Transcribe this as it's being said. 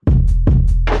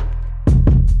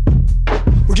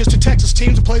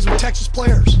teams that plays with Texas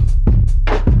players.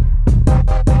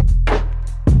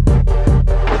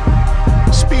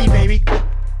 Speed, baby.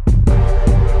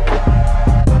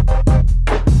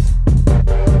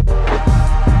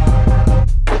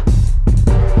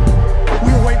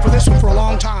 We were waiting for this one for a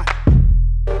long time.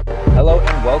 Hello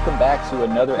and welcome back to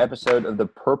another episode of the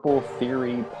Purple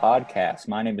Theory podcast.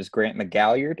 My name is Grant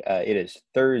McGalliard. It is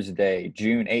Thursday,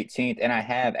 June 18th, and I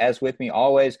have, as with me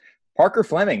always, Parker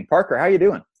Fleming. Parker, how you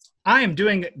doing? I am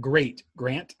doing great,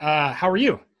 Grant. How are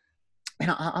you?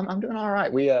 I'm doing all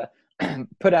right. We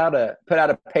put out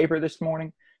a paper this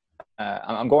morning.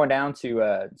 I'm going down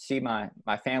to see my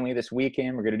family this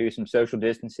weekend. We're going to do some social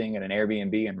distancing at an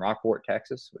Airbnb in Rockport,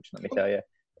 Texas, which, let me tell you,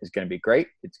 is going to be great.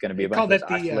 It's going to be a bunch of us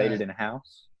isolated in a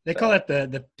house. They call that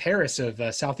the Paris of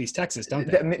Southeast Texas, don't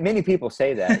they? Many people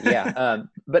say that, yeah.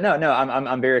 But no,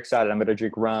 I'm very excited. I'm going to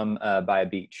drink rum by a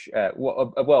beach.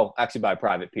 Well, actually by a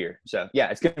private pier. So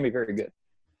yeah, it's going to be very good.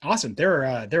 Awesome. There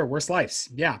are worse lives.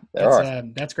 Yeah,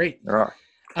 that's great. There are.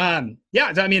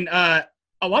 Yeah, I mean, a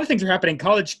lot of things are happening.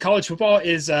 College football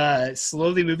is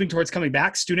slowly moving towards coming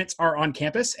back. Students are on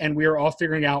campus, and we are all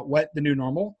figuring out what the new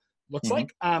normal looks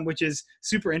like, which is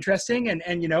super interesting.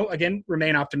 And you know, again,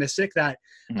 remain optimistic that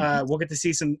we'll get to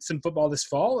see some football this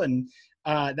fall, and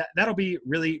that'll be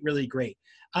really, really great.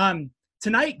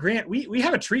 Tonight, Grant, we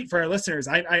have a treat for our listeners.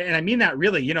 And I mean that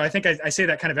really. You know, I think I say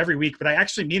that kind of every week, but I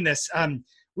actually mean this.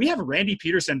 We have Randy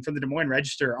Peterson from the Des Moines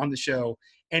Register on the show,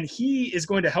 and he is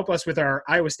going to help us with our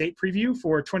Iowa State preview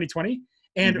for 2020.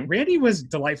 And Randy was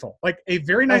delightful, like a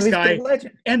very nice guy,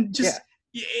 and just. Yeah.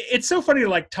 It's so funny to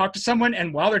like talk to someone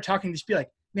and while they're talking, just be like,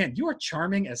 man, you are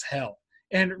charming as hell.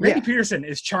 And Randy Peterson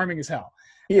is charming as hell.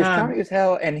 He is charming as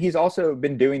hell. And he's also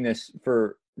been doing this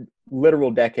for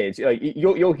literal decades. Like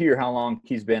you'll hear how long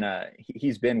he's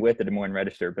been with the Des Moines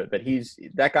Register, but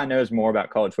that guy knows more about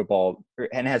college football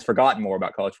and has forgotten more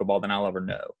about college football than I'll ever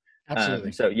know.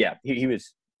 Absolutely. So yeah, he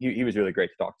was really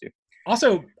great to talk to.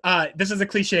 Also, this is a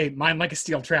cliche, mind like a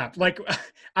steel trap. Like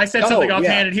I said something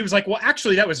offhand and he was like, well,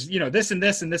 actually that was, this and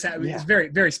this and this. It was very,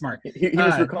 very smart. He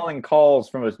was recalling calls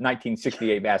from a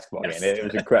 1968 basketball game. It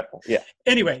was incredible. Yeah.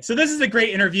 Anyway, so this is a great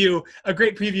interview, a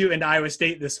great preview into Iowa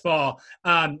State this fall.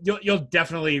 You'll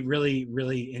definitely really,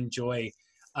 really enjoy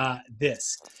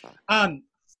this.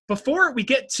 Before we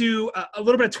get to a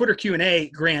little bit of Twitter Q&A,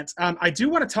 Grant, I do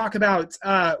want to talk about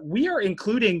we are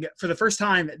including for the first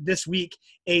time this week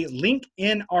a link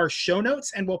in our show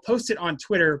notes, and we'll post it on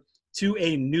Twitter to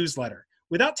a newsletter.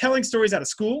 Without telling stories out of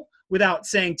school, without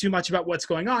saying too much about what's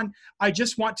going on, I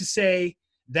just want to say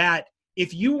that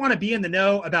if you want to be in the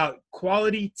know about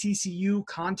quality TCU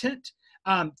content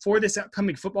for this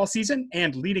upcoming football season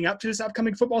and leading up to this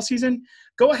upcoming football season,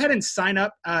 go ahead and sign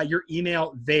up your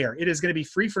email there. It is going to be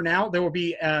free for now. There will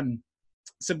be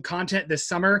some content this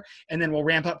summer, and then we'll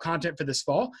ramp up content for this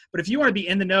fall. But if you want to be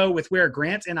in the know with where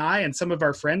Grant and I and some of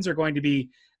our friends are going to be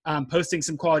posting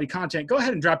some quality content, go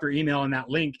ahead and drop your email in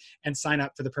that link and sign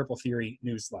up for the Purple Theory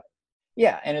newsletter.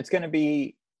 Yeah, and it's going to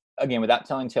be, again, without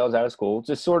telling tales out of school,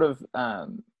 just sort of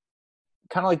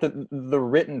kind of like the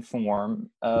written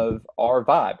form of our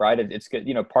vibe, right? It's good.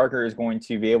 Parker is going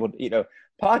to be able to,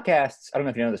 podcasts, I don't know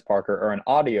if you know this, Parker, are an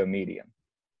audio medium.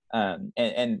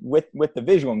 And with the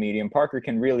visual medium, Parker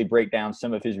can really break down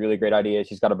some of his really great ideas.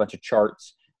 He's got a bunch of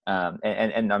charts,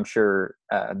 and I'm sure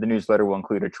the newsletter will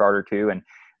include a chart or two. And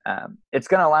it's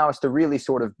going to allow us to really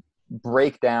sort of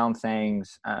break down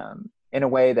things in a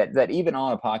way that even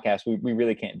on a podcast, we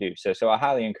really can't do. So I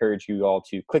highly encourage you all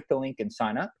to click the link and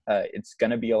sign up. It's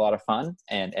going to be a lot of fun.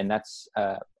 And that's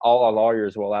all our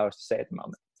lawyers will allow us to say at the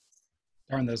moment.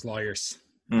 Darn those lawyers.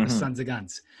 Sons of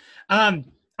guns.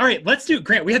 All right, let's do,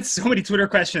 Grant, we had so many Twitter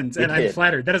questions and I'm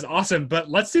flattered. That is awesome. But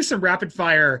let's do some rapid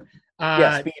fire.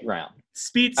 Speed round.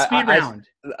 Speed round.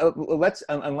 Let's,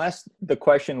 unless the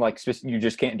question, you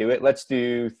just can't do it, let's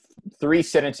do 3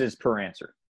 sentences per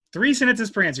answer. 3 sentences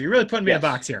per answer. You're really putting me in a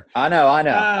box here. I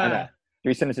know.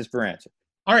 3 sentences per answer.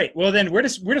 All right. Well, then we're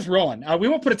just rolling. We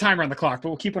won't put a timer on the clock, but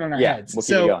we'll keep it on our heads. We'll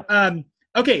keep it going.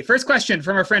 Okay. First question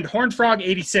from our friend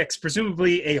HornFrog86,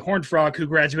 presumably a horned frog who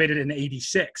graduated in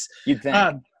 86. You'd think.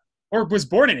 Or was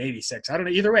born in 86. I don't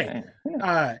know. Either way.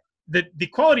 The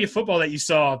quality of football that you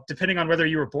saw, depending on whether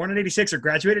you were born in 86 or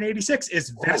graduated in 86,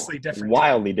 is vastly different.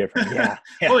 Wildly different. Yeah.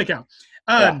 Holy cow.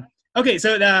 Okay,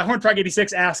 so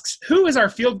HornFrog86 asks, who is our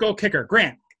field goal kicker?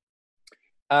 Grant.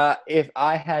 If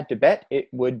I had to bet, it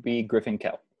would be Griffin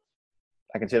Kell.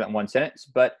 I can say that in one sentence,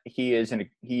 but he's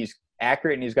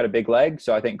accurate and he's got a big leg,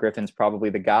 so I think Griffin's probably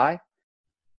the guy.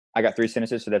 I got 3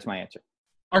 sentences, so that's my answer.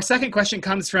 Our second question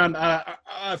comes from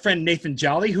a friend, Nathan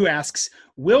Jolly, who asks,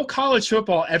 will college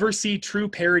football ever see true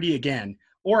parity again?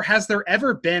 or has there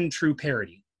ever been true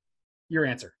parity? Your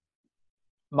answer.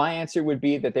 My answer would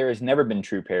be that there has never been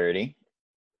true parity,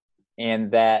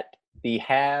 and that the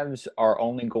haves are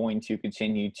only going to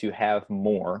continue to have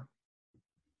more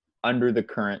under the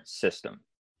current system.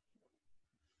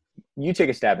 You take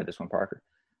a stab at this one, Parker.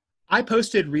 I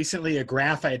posted recently a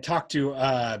graph. I had talked to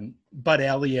Bud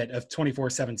Elliott of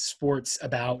 24/7 Sports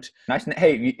about. Nice.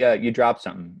 Hey, you dropped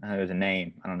something. It was a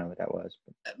name. I don't know what that was.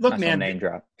 Look, nice man, name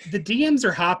drop. The DMs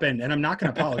are hopping, and I'm not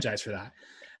going to apologize for that.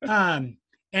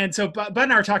 And so Bud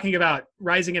and I are talking about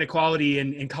rising inequality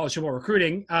in college football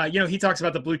recruiting. He talks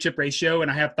about the blue chip ratio,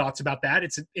 and I have thoughts about that.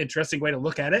 It's an interesting way to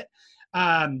look at it.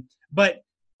 But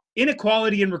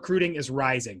inequality in recruiting is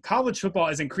rising. College football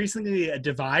is increasingly a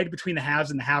divide between the haves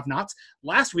and the have-nots.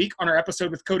 Last week on our episode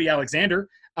with Cody Alexander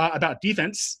about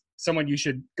defense, someone you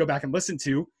should go back and listen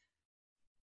to,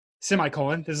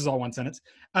 semicolon, this is all one sentence.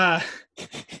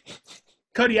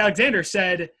 Cody Alexander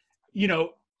said,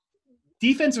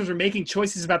 defenses are making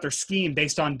choices about their scheme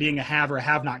based on being a have or a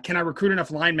have-not. Can I recruit enough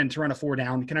linemen to run a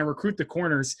 4-down? Can I recruit the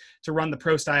corners to run the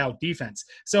pro-style defense?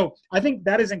 So I think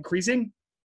that is increasing.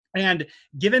 And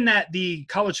given that the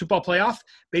college football playoff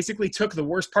basically took the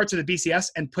worst parts of the BCS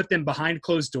and put them behind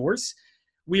closed doors,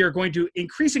 we are going to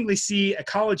increasingly see a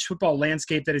college football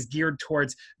landscape that is geared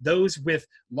towards those with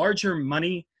larger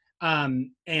money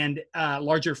and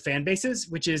larger fan bases,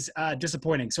 which is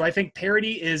disappointing. So I think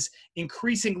parity is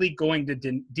increasingly going to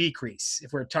decrease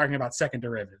if we're talking about second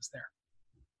derivatives there.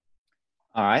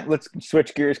 All right, let's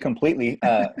switch gears completely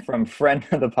from friend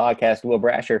of the podcast, Will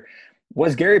Brasher.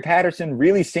 Was Gary Patterson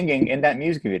really singing in that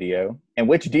music video? And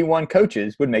which D1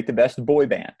 coaches would make the best boy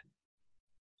band?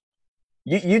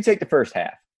 You take the first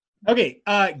half. Okay,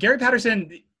 Gary Patterson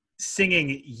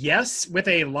singing, yes, with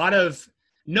a lot of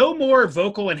no more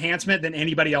vocal enhancement than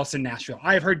anybody else in Nashville.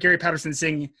 I have heard Gary Patterson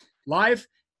sing live.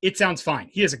 It sounds fine.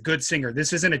 He is a good singer.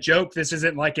 This isn't a joke. This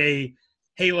isn't like a,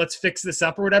 hey, let's fix this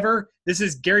up or whatever. This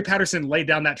is Gary Patterson laid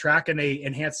down that track and they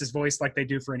enhanced his voice like they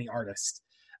do for any artist.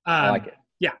 I like it.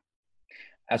 Yeah.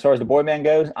 As far as the boy band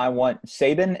goes, I want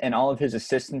Saban and all of his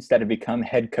assistants that have become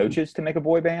head coaches to make a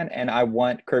boy band, and I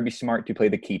want Kirby Smart to play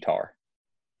the keytar.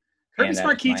 Kirby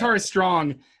Smart keytar is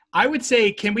strong. I would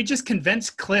say, can we just convince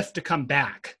Cliff to come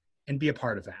back and be a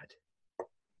part of that?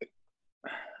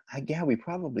 Yeah, we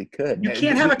probably could. You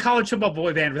can't have a college football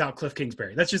boy band without Cliff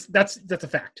Kingsbury. That's a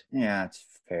fact. Yeah, it's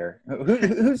fair.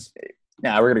 Who's?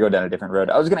 Nah, we're gonna go down a different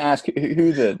road. I was gonna ask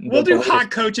who the. We'll do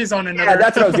hot coaches on another. Yeah,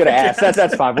 that's what I was gonna ask.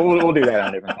 That's fine. We'll do that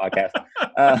on a different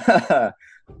podcast.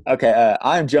 Okay,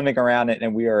 I'm jumping around it,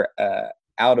 and we are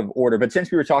out of order. But since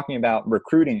we were talking about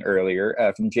recruiting earlier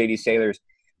from JD Sailors,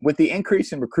 with the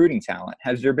increase in recruiting talent,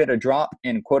 has there been a drop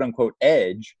in quote unquote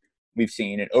edge we've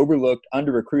seen in overlooked,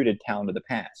 under-recruited talent of the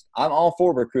past? I'm all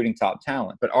for recruiting top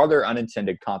talent, but are there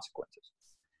unintended consequences?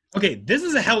 Okay, this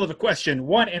is a hell of a question.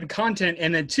 One, in content,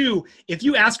 and then two, if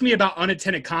you ask me about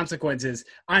unintended consequences,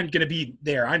 I'm going to be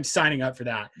there. I'm signing up for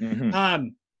that. Mm-hmm.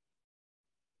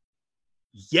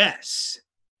 Yes,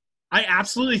 I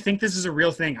absolutely think this is a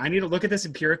real thing. I need to look at this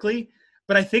empirically,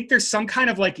 but I think there's some kind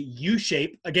of like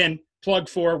U-shape. Again, plug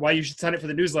for why you should sign up for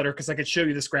the newsletter, because I could show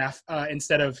you this graph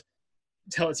instead of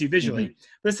tell it to you visually.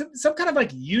 Mm-hmm. But some kind of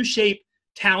like U-shape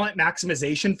talent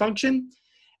maximization function.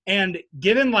 And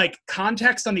given like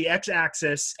context on the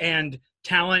x-axis and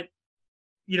talent,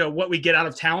 what we get out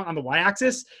of talent on the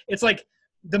y-axis, it's like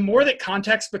the more that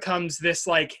context becomes this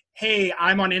like, hey,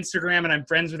 I'm on Instagram and I'm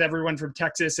friends with everyone from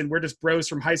Texas and we're just bros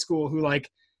from high school who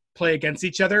like play against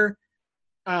each other,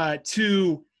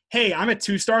 to, hey, I'm a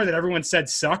 2-star that everyone said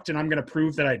sucked and I'm going to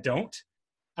prove that I don't.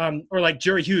 Or like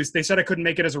Jerry Hughes, they said I couldn't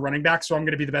make it as a running back, so I'm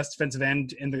going to be the best defensive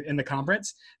end in the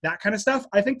conference. That kind of stuff.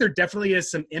 I think there definitely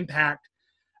is some impact.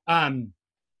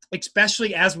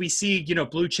 Especially as we see,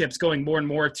 blue chips going more and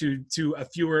more to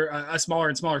a smaller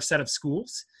and smaller set of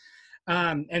schools.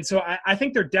 And so I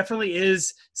think there definitely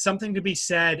is something to be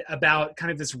said about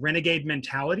kind of this renegade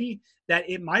mentality that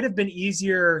it might have been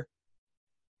easier.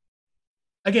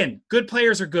 Again, good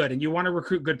players are good and you want to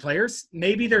recruit good players.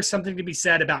 Maybe there's something to be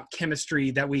said about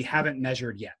chemistry that we haven't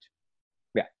measured yet.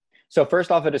 Yeah. So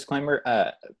first off, a disclaimer,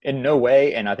 in no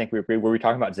way, and I think were we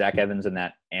talking about Zach Evans in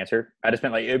that answer? I just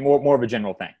meant like more of a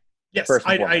general thing. Yes,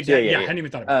 I hadn't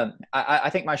even thought about it. I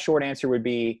think my short answer would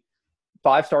be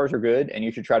 5 stars are good and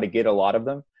you should try to get a lot of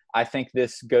them. I think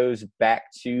this goes back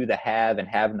to the have and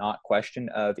have not question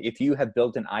of if you have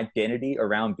built an identity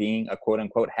around being a quote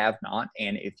unquote have not,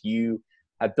 and if you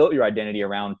have built your identity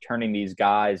around turning these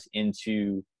guys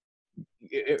into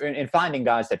and finding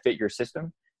guys that fit your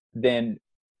system, then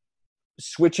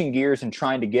switching gears and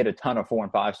trying to get a ton of 4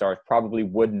 and 5 stars probably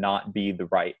would not be the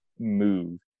right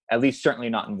move at least certainly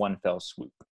not in one fell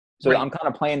swoop. So Right. I'm kind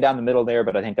of playing down the middle there,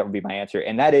 but I think that would be my answer.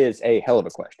 And that is a hell of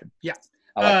a question. Yeah.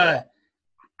 I like that.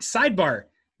 Sidebar.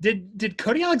 Did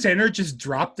Cody Alexander just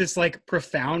drop this like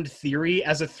profound theory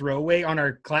as a throwaway on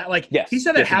our class? Like Yes. he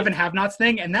said that Yes, he have did. and have nots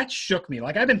thing, and that shook me.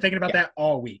 Like I've been thinking about that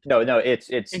all week. No, it's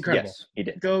Incredible. Yes, he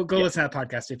did. Go Yeah. listen to that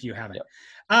podcast if you haven't. Yep.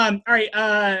 All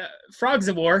right. Frogs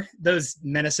of War, those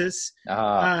menaces.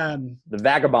 The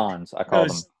vagabonds, I call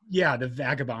them. Yeah, the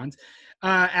vagabonds.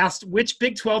 Asked which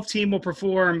Big 12 team will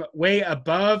perform way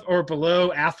above or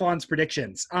below Athlon's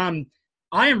predictions.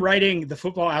 I am writing the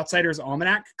Football Outsiders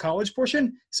Almanac college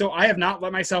portion, so I have not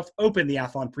let myself open the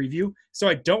Athlon preview. So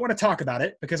I don't want to talk about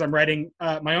it because I'm writing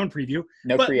my own preview.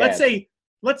 No but free let's ads. say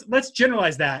let's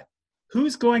generalize that.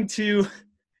 Who's going to?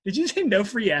 Did you say no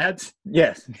free ads?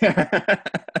 Yes.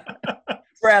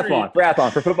 For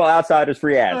Athlon, for Football Outsiders,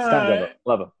 free ads. Tons of it.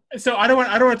 Love them. So I don't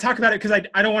want to talk about it because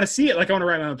I don't want to see it. Like I want to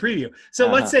write my own preview. So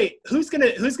let's say who's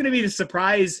gonna be the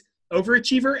surprise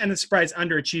overachiever and the surprise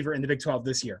underachiever in the Big 12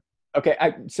 this year. Okay,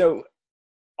 so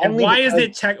And only why is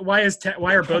because- it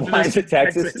why are both of Why those is it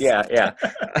Texas?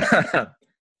 Yeah.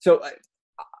 So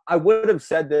I would have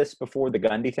said this before the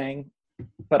Gundy thing,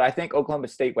 but I think Oklahoma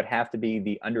State would have to be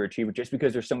the underachiever just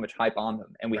because there's so much hype on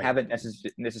them, and we Right. haven't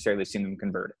necessarily seen them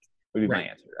convert it. Would be my Right.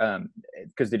 answer,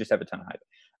 because they just have a ton of hype.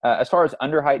 As far as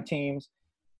underhyped teams,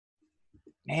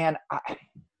 man,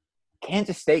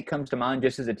 Kansas State comes to mind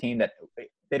just as a team that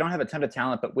they don't have a ton of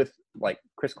talent, but with like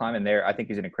Chris Kleiman there, I think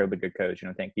he's an incredibly good coach, and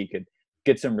I think he could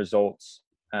get some results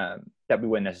that we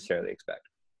wouldn't necessarily expect.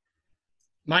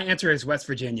 My answer is West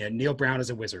Virginia. Neil Brown is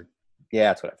a wizard. Yeah,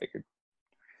 that's what I figured.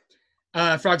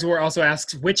 Frogs of War also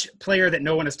asks, which player that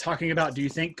no one is talking about do you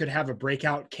think could have a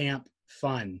breakout camp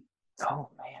fun? Oh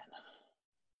man,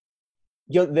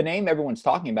 the name everyone's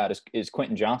talking about is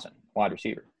Quentin Johnson, wide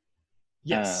receiver.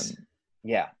 Yes.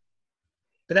 Yeah.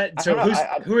 But that I so don't know,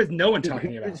 who is no one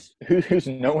talking about? Who's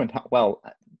no one? Well,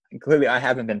 clearly I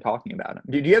haven't been talking about him.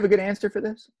 Do you have a good answer for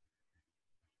this?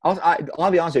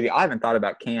 I'll be honest with you. I haven't thought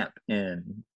about camp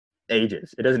in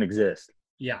ages. It doesn't exist.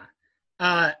 Yeah.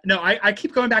 No, I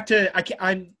keep going back to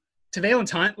I'm to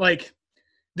Valence Hunt. Like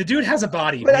the dude has a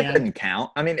body, But that man. doesn't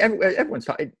count. I mean, everyone's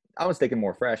talking. I was thinking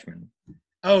more freshmen.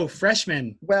 Oh,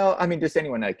 freshman. Well, I mean, just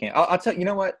anyone that can. I'll tell you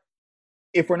know what?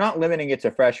 If we're not limiting it to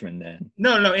freshmen, then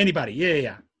No, anybody.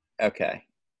 Yeah. okay.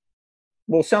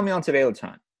 Well, sell me on Surveillance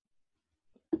Hunt.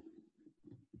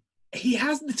 He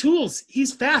has the tools.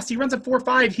 He's fast. He runs a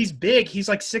 4.5. He's big. He's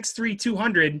like 6'3",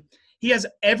 200. He has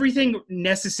everything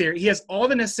necessary. He has all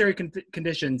the necessary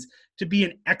conditions to be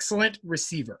an excellent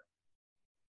receiver.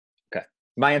 Okay.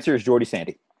 My answer is Jordy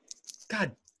Sandy.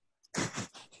 God.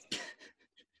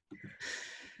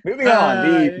 Moving on.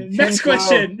 The Next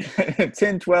question.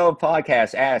 10-12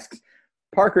 podcast asks,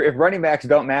 Parker, if running backs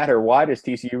don't matter, why does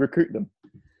TCU recruit them?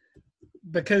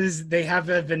 Because they have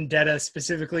a vendetta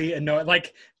specifically annoy.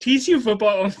 Like TCU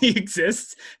football only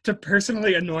exists to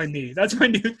personally annoy me. That's my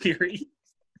new theory.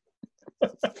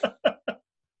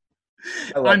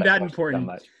 I'm that important. So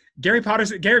much. Gary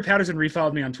Patterson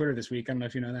refollowed me on Twitter this week. I don't know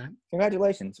if you know that.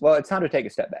 Congratulations. Well, it's time to take a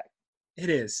step back. It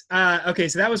is. Okay,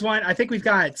 so that was one. I think we've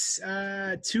got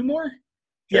two more. Sure.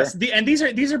 Yes, and these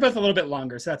are both a little bit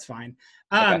longer, so that's fine.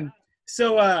 Okay.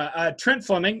 So Trent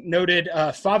Fleming, noted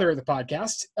father of the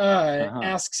podcast,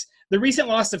 asks, the recent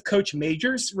loss of Coach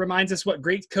Majors reminds us what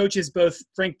great coaches both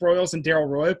Frank Broyles and Darrell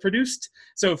Royal produced.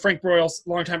 So Frank Broyles,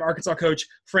 longtime Arkansas coach,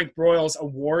 Frank Broyles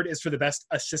award is for the best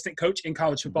assistant coach in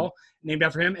college football, named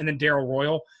after him. And then Darrell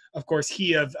Royal, of course,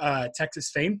 he of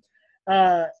Texas fame.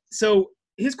 So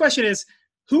his question is,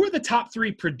 who are the top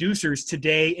three producers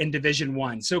today in Division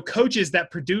I? So coaches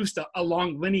that produced a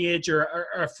long lineage or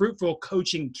a fruitful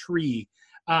coaching tree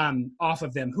off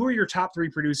of them. Who are your top three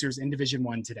producers in Division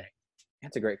I today?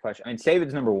 That's a great question. I mean,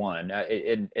 Saban's number one.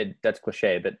 That's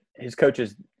cliche, but his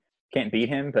coaches can't beat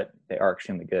him, but they are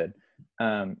extremely good.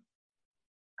 I mean,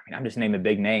 I'm just naming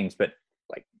big names, but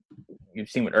like you've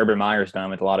seen what Urban Meyer's done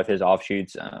with a lot of his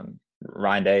offshoots.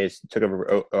 Ryan Day took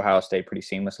over Ohio State pretty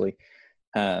seamlessly.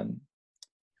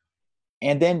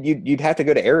 And then you'd have to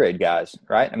go to air raid guys,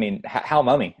 right? I mean, Hal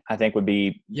Mummy, I think, would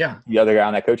be the other guy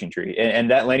on that coaching tree.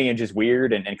 And that lineage is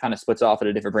weird and kind of splits off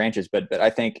into different branches. But I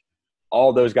think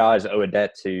all those guys owe a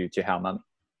debt to Hal Mummy.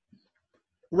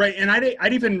 Right. And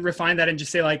I'd even refine that and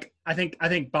just say, like, I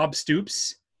think Bob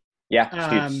Stoops.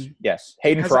 Yeah, Stoops. Yes.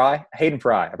 Hayden Fry. I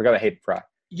forgot about Hayden Fry.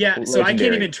 Yeah, so I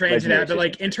can't even train to that. But,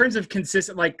 like, in terms of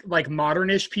consistent, like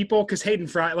modernish people, because Hayden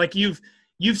Fry, like, you've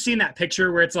seen that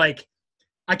picture where it's like,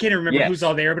 I can't even remember who's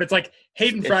all there, but it's like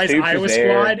Hayden Fry's Stoops Iowa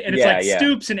squad, and it's Yeah.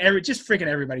 Stoops and just freaking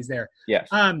everybody's there. Yes.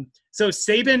 So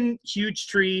Saban, huge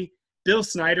tree. Bill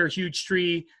Snyder, huge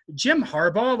tree. Jim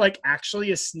Harbaugh, like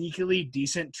actually a sneakily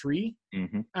decent tree.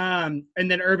 Mm-hmm.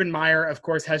 And then Urban Meyer, of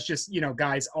course, has just,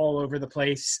 guys all over the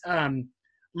place.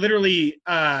 Literally,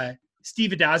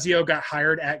 Steve Adazio got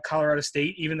hired at Colorado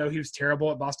State, even though he was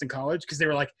terrible at Boston College, because they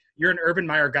were like, you're an Urban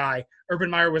Meyer guy. Urban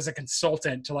Meyer was a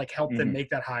consultant to like help them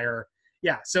make that hire.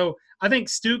 Yeah. So I think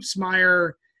Stoops,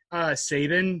 Meyer,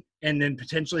 Saban, and then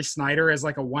potentially Snyder as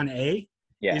like a 1A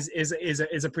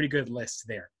is a pretty good list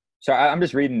there. So I'm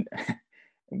just reading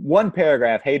one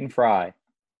paragraph. Hayden Fry,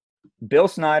 Bill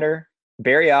Snyder,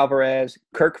 Barry Alvarez,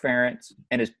 Kirk Ferentz,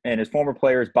 and his former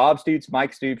players Bob Stoops,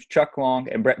 Mike Stoops, Chuck Long,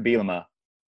 and Brett Bielema.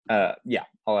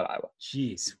 All at Iowa.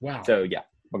 Jeez, wow. So yeah,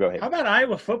 we'll go ahead. How about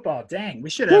Iowa football? Dang, we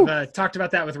should have talked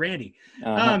about that with Randy.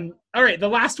 All right, the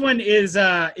last one is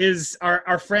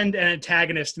our friend and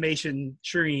antagonist Mason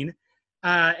Shereen,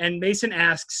 and Mason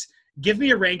asks, give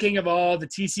me a ranking of all the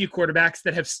TCU quarterbacks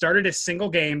that have started a single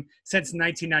game since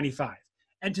 1995.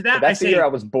 And to that, that's the year I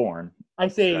was born. I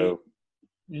say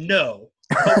no,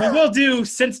 but we will do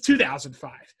since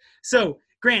 2005. So,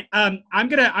 Grant, I'm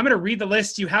gonna read the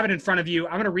list. You have it in front of you.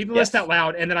 I'm gonna read the list out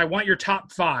loud, and then I want your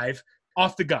top 5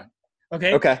 off the gun.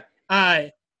 Okay.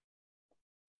 Okay.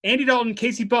 Andy Dalton,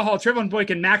 Casey Ballhall, Trevon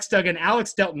Boykin, Max Duggan,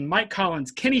 Alex Delton, Mike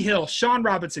Collins, Kenny Hill, Sean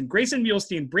Robinson, Grayson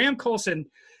Muhlstein, Bram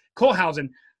Colhausen,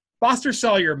 Foster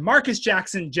Sawyer, Marcus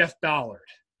Jackson, Jeff Ballard.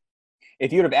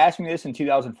 If you would have asked me this in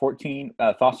 2014,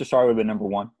 Foster Sawyer would have been number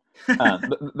 1.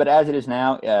 But as it is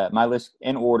now, my list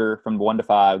in order from 1 to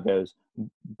 5 goes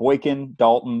Boykin,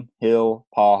 Dalton, Hill,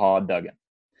 Pawhaw, Duggan.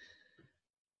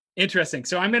 Interesting.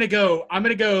 So I'm gonna go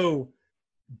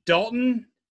Dalton,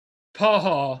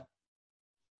 Pawhaw,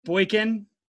 Boykin.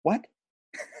 What?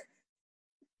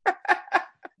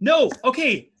 No.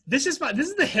 Okay. This is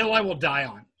the hill I will die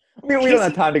on. I mean, we don't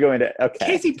have time to go into. Okay.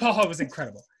 Casey Pawhaw was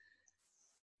incredible.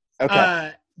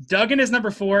 Okay. Duggan is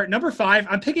number 4. Number 5,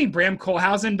 I'm picking Bram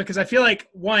Colhausen because I feel like,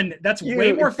 1, that's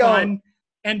way more fun.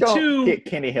 And don't 2, get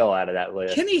Kenny Hill out of that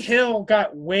list. Kenny Hill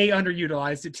got way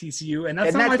underutilized at TCU, and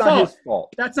that's not my fault. His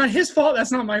fault. That's not his fault.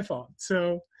 That's not my fault.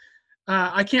 So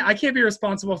I can't be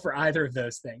responsible for either of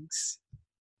those things.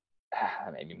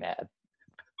 That made me mad.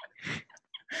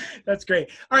 That's great.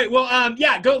 All right. Well,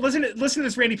 go listen to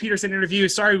this Randy Peterson interview.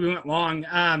 Sorry we went long.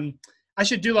 I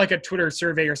should do like a Twitter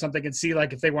survey or something and see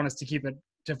like if they want us to keep it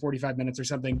to 45 minutes or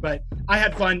something. But I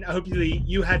had fun. Hopefully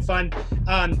you had fun.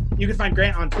 You can find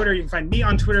Grant on Twitter. You can find me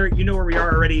on Twitter. You know where we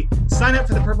are already. Sign up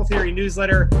for the Purple Theory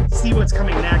newsletter. See what's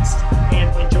coming next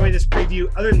and enjoy this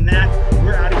preview. Other than that,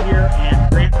 we're out of here.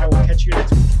 And Grant, I will catch you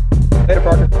next week. Later,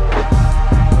 Parker.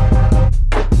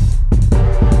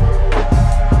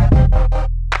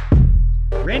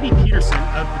 Randy Peterson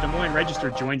of the Des Moines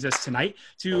Register joins us tonight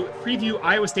to preview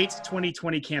Iowa State's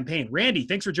 2020 campaign. Randy,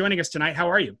 thanks for joining us tonight. How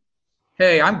are you?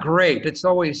 Hey, I'm great. It's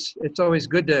always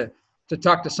good to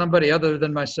talk to somebody other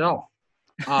than myself.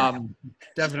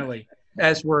 Definitely.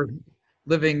 As we're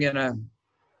living in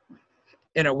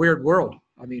a weird world.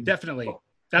 I mean, definitely.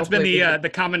 That's been the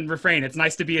common refrain. It's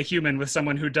nice to be a human with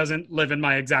someone who doesn't live in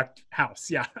my exact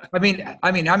house. Yeah. I mean,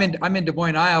 I'm in Des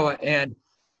Moines, Iowa, and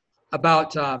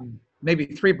about maybe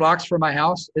 3 blocks from my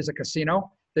house is a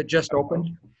casino that just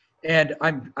opened, and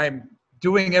I'm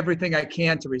doing everything I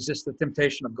can to resist the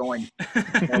temptation of going.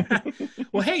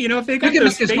 Well, hey, if they got you can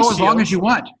those make face this go shields, as long as you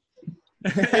want.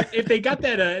 if they got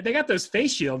that, they got those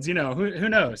face shields. Who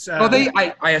knows? Well,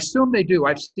 I assume they do.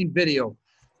 I've seen video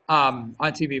on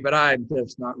TV, but I'm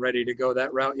just not ready to go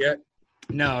that route yet.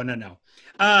 No.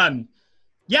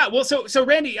 Yeah. Well, so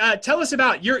Randy, tell us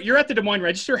about you're at the Des Moines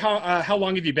Register. How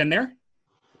long have you been there?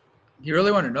 You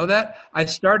really want to know that? I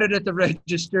started at the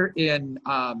Register in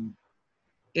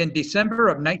December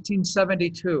of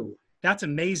 1972. That's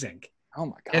amazing. Oh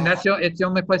my God. And it's the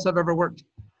only place I've ever worked.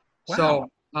 Wow. So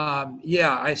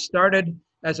I started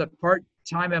as a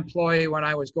part-time employee when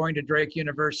I was going to Drake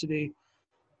University.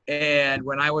 And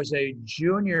when I was a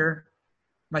junior,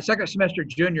 my second semester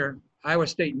junior,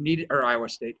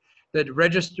 the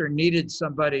Register needed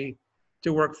somebody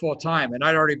to work full-time. And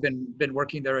I'd already been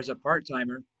working there as a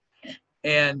part-timer.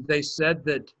 And they said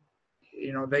that,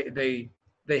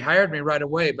 they hired me right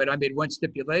away, but I made one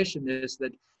stipulation is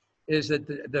that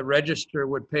the Register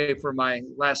would pay for my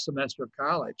last semester of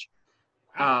college.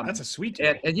 Wow, that's a sweet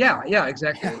deal. And yeah,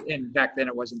 exactly. And back then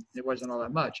it wasn't all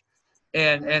that much.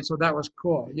 And so that was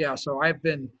cool. Yeah. So I've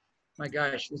been, my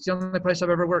gosh, it's the only place I've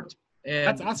ever worked. And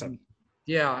that's awesome.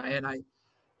 Yeah. And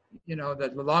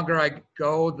the longer I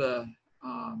go, the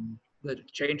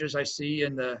changes I see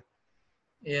in the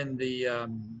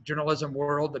journalism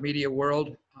world, the media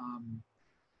world.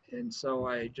 And so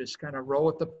I just kind of roll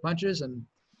with the punches and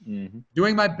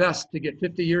doing my best to get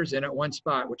 50 years in at one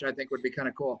spot, which I think would be kind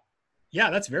of cool. Yeah,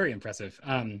 that's very impressive.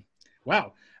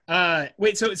 Wow.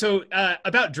 Wait, so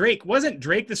about Drake, wasn't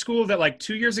Drake the school that like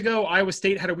 2 years ago Iowa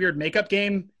State had a weird makeup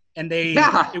game and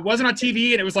it wasn't on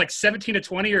TV and it was like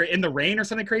 17-20 or in the rain or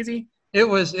something crazy? It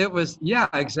was, yeah,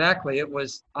 exactly. It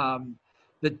was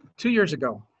the 2 years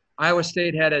ago. Iowa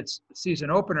State had its season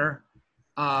opener.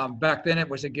 Back then it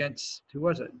was against, who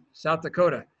was it? South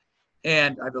Dakota,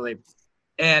 and I believe.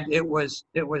 And it was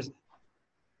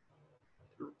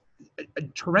a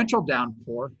torrential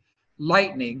downpour,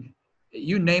 lightning,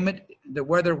 you name it. The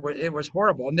weather, it was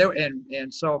horrible.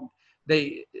 And so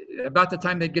they, about the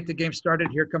time they get the game started,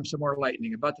 here comes some more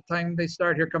lightning. About the time they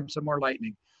start, here comes some more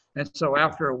lightning. And so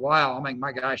after a while, I'm like,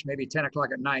 my gosh, maybe 10 o'clock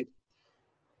at night,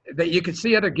 that you could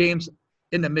see other games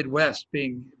in the Midwest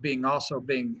being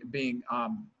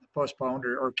postponed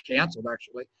or canceled,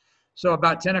 actually. So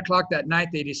about 10 o'clock that night,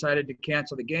 they decided to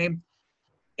cancel the game.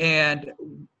 And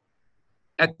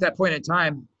at that point in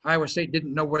time, Iowa State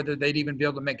didn't know whether they'd even be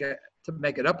able to make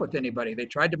it up with anybody. They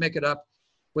tried to make it up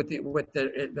with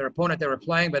their opponent they were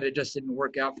playing, but it just didn't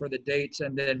work out for the dates.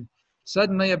 And then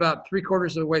suddenly, about 3/4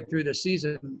 of the way through the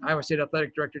season, Iowa State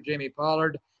Athletic Director Jamie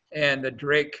Pollard and the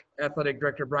Drake Athletic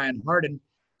Director Brian Harden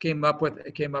came up with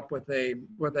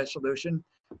a solution.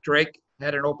 Drake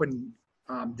had an open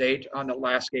date on the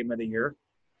last game of the year,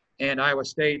 and Iowa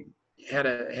State had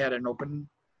an opening,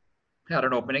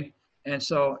 and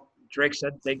so Drake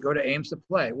said they'd go to Ames to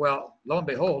play. Well, lo and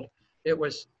behold, it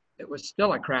was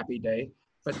still a crappy day,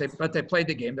 but they played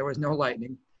the game. There was no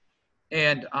lightning,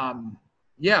 and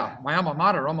my alma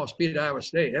mater almost beat Iowa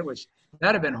State.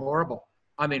 That'd have been horrible.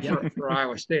 I mean, for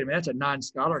Iowa State, I mean, that's a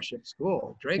non-scholarship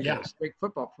school. Drake has a great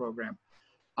football program.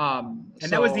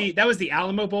 That was the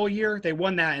Alamo Bowl year. They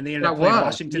won that, and they ended up playing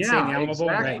Washington State in the Alamo Bowl.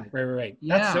 Right.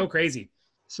 Yeah. That's so crazy.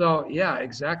 So yeah,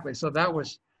 exactly. So that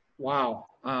was wow.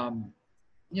 And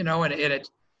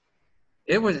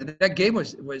it was, that game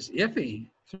was iffy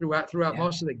throughout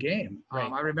most of the game.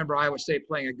 Right. I remember Iowa State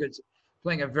playing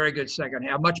a very good second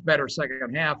half, much better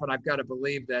second half, and I've got to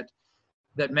believe that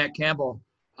Matt Campbell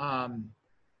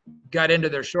got into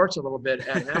their shorts a little bit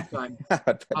at halftime,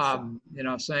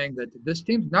 saying that this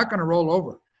team's not going to roll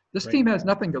over. This team has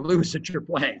nothing to lose that you're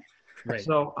playing. Right.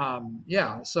 So,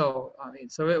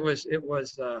 so it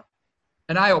was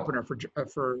an eye opener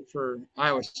for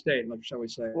Iowa State, shall we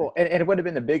say? Well, and it would have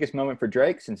been the biggest moment for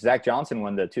Drake since Zach Johnson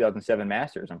won the 2007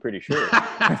 Masters. I'm pretty sure.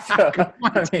 That's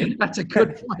a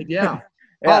good point. Yeah.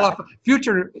 Yeah.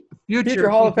 Future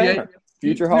Hall of Famer.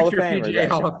 Future Hall of PGA Famer.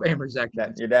 Hall of Famer, Zach.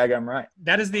 You're daggum right.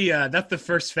 That is that's the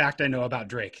first fact I know about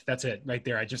Drake. That's it right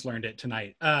there. I just learned it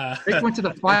tonight. Drake went to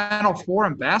the Final Four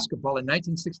in basketball in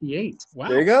 1968. Wow.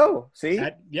 There you go. See?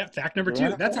 Fact number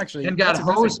 2. That's actually and got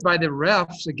hosed by the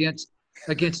refs against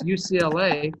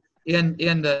UCLA in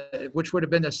which would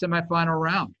have been the semifinal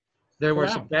round. There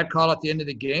was a bad call at the end of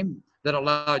the game that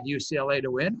allowed UCLA to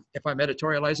win. If I'm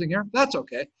editorializing here, that's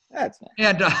okay. That's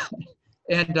nice.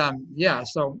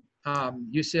 So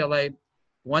UCLA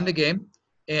won the game,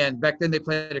 and back then they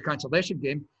played a consolation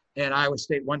game, and Iowa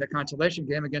State won the consolation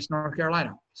game against North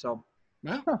Carolina. So,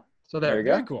 so there you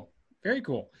go. Very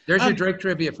cool. There's your Drake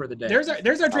trivia for the day. There's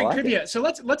our Drake trivia. So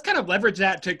let's kind of leverage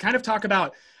that to kind of talk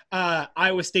about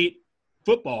Iowa State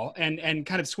football and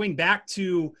kind of swing back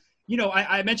to,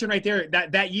 I mentioned right there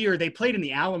that year they played in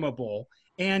the Alamo Bowl,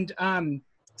 and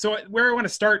so where I want to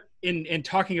start in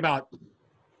talking about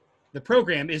the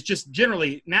program is just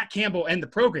generally Matt Campbell and the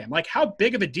program. Like, how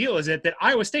big of a deal is it that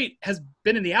Iowa State has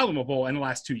been in the Alamo Bowl in the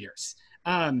last 2 years?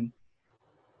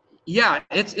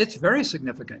 It's very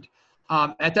significant.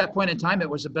 At that point in time, it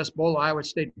was the best bowl Iowa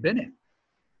State been in.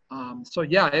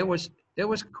 It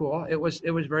was cool. It was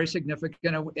very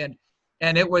significant,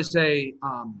 and it was a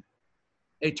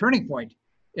turning point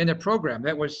in the program.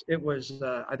 I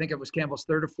think it was Campbell's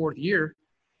 3rd or 4th year,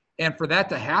 and for that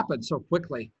to happen so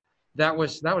quickly, that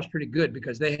was pretty good,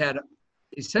 because they had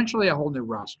essentially a whole new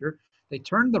roster. They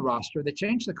turned the roster, they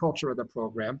changed the culture of the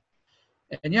program,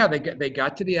 and they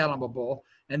got to the Alamo Bowl,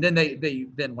 and then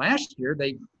then last year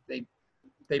they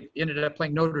ended up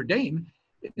playing Notre Dame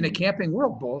in the Camping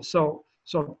World Bowl. So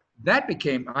that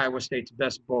became Iowa State's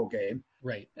best bowl game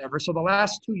ever. So the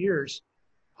last 2 years,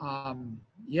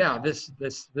 this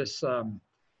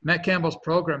Matt Campbell's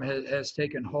program has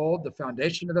taken hold. The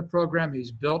foundation of the program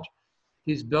he's built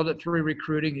it through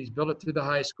recruiting. He's built it through the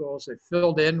high schools. They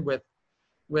filled in with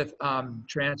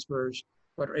transfers,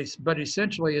 but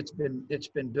essentially it's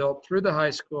been built through the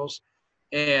high schools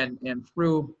and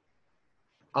through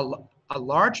a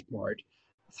large part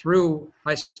through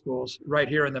high schools right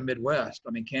here in the Midwest.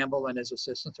 I mean, Campbell and his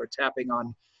assistants are tapping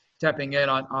on tapping in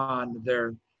on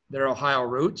their Ohio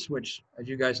roots, which, as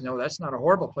you guys know, that's not a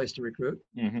horrible place to recruit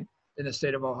in the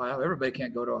state of Ohio. Everybody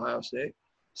can't go to Ohio State.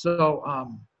 So,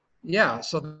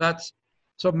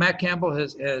 so Matt Campbell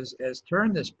has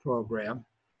turned this program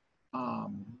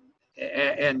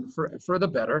and for the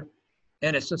better.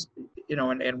 And it's just,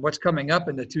 and what's coming up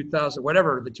in the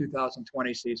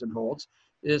 2020 season holds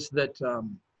is that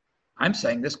I'm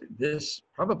saying this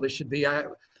probably should be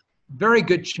a very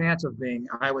good chance of being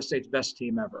Iowa State's best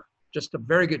team ever. Just a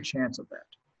very good chance of that.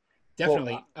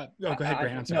 Definitely. Go ahead,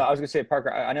 Grant. No, I was going to say,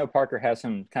 Parker, I know Parker has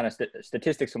some kind of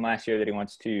statistics from last year that he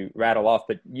wants to rattle off,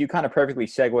 but you kind of perfectly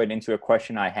segued into a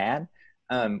question I had,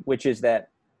 which is that,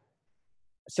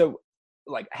 so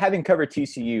like having covered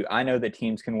TCU, I know that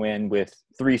teams can win with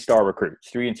 3-star recruits,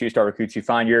 3 and 2-star recruits. You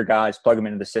find your guys, plug them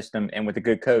into the system, and with a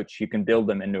good coach, you can build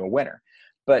them into a winner.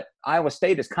 But Iowa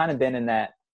State has kind of been in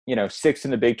that, 6th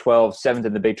in the Big 12, 7th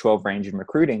in the Big 12 range in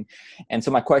recruiting. And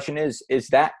so my question is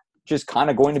that just kind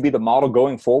of going to be the model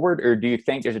going forward, or do you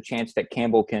think there's a chance that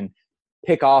Campbell can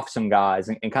pick off some guys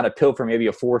and kind of pilfer maybe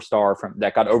a 4-star from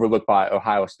that got overlooked by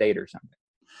Ohio State or something?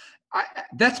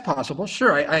 That's possible.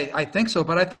 Sure. I think so.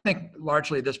 But I think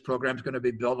largely this program is going to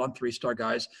be built on 3-star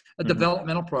guys, a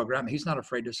developmental program. He's not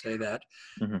afraid to say that.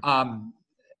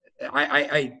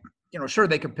 Sure,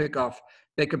 they can pick off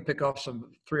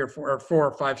some 3 or 4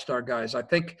 or 5-star guys. I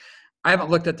think I haven't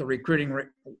looked at the recruiting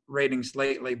ratings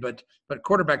lately, but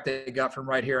quarterback they got from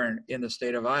right here in the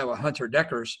state of Iowa, Hunter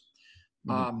Deckers.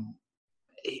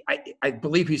 I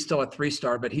believe he's still a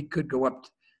 3-star, but he could go up.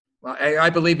 Well, I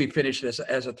believe he finished as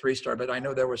a 3-star, but I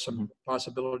know there was some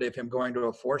possibility of him going to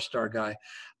a 4-star guy.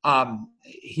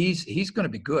 He's going to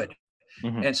be good,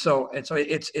 and so it's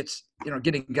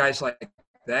getting guys like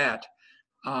that.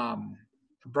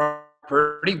 Brock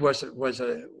Purdy was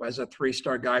a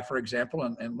 3-star guy, for example,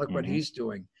 and look what he's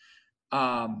doing.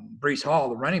 Breece Hall,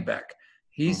 the running back,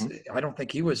 I don't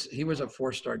think he was a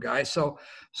 4-star guy. So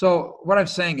what I'm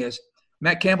saying is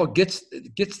Matt Campbell gets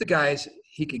the guys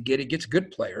he can get. He gets good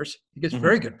players. He gets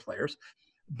very good players,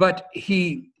 but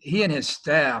he and his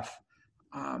staff,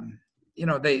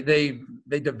 they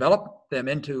develop them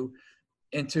into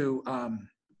they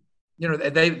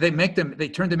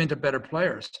turn them into better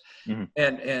players.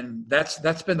 And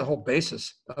that's been the whole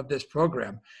basis of this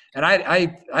program. And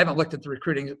I haven't looked at the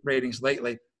recruiting ratings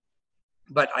lately,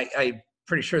 but I'm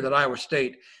pretty sure that Iowa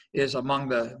State is among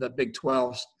the Big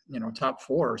 12's, top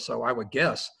 4. So I would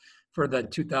guess for the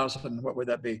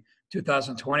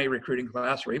 2020 recruiting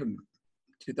class, or even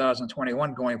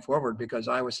 2021 going forward, because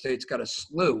Iowa State's got a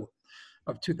slew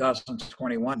of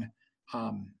 2021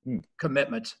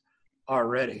 commitments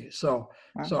already. So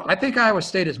I think Iowa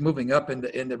State is moving up in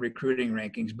the recruiting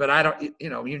rankings, but I don't,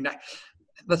 you're not,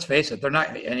 let's face it, they're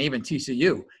not, and even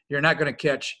TCU, you're not going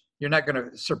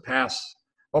to surpass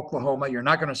Oklahoma. You're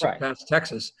not going to surpass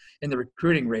Texas in the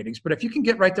recruiting ratings. But if you can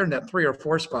get right there in that 3 or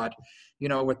 4 spot,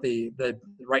 with the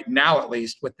right now, at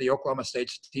least with the Oklahoma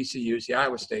States, TCUs, the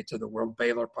Iowa States of the world,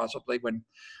 Baylor possibly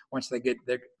once they get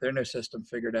their new system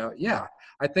figured out. Yeah.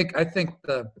 I think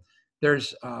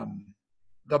there's,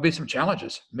 there'll be some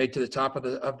challenges made to the top of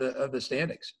the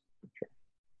standings.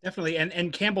 Definitely,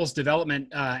 and Campbell's development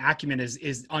acumen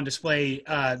is on display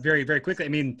very, very quickly. I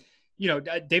mean,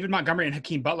 David Montgomery and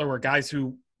Hakeem Butler were guys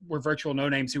who were virtual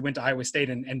no-names who went to Iowa State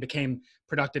and became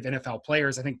productive NFL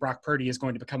players. I think Brock Purdy is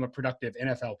going to become a productive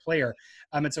NFL player,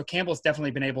 and so Campbell's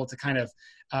definitely been able to kind of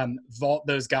vault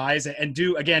those guys and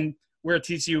do again. We're a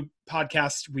TCU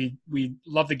podcast. We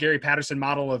love the Gary Patterson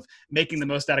model of making the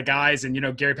most out of guys. And,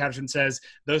 Gary Patterson says,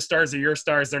 those stars are your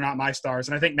stars. They're not my stars.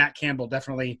 And I think Matt Campbell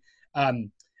definitely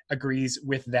agrees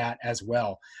with that as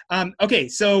well. Okay,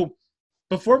 so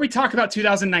before we talk about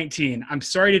 2019, I'm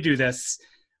sorry to do this.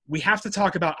 We have to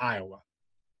talk about Iowa.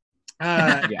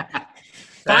 5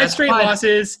 straight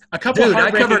losses, a couple of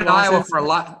heartbreaking losses.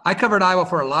 I covered Iowa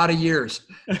for a lot of years.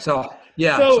 So,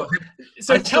 yeah.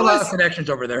 So tell us connections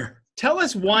over there. Tell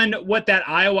us, one, what that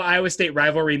Iowa State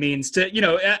rivalry means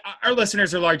to, our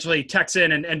listeners are largely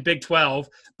Texan and Big 12,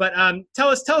 but tell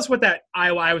us what that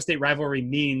Iowa State rivalry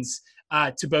means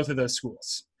to both of those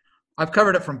schools. I've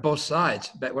covered it from both sides.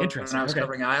 When I was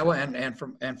covering Iowa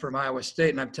and from Iowa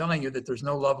State, and I'm telling you that there's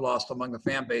no love lost among the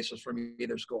fan bases from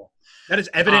either school. That is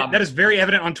evident. That is very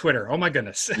evident on Twitter. Oh my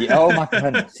goodness. Yeah, oh my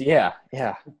goodness. Yeah.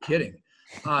 Kidding.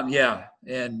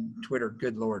 And Twitter.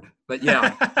 Good Lord. But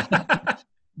yeah.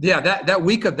 Yeah, that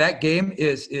week of that game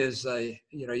is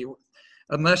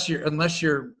unless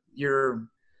you're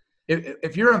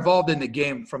if you're involved in the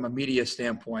game from a media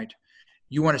standpoint,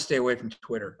 you want to stay away from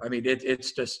Twitter. I mean,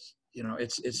 it's just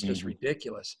it's just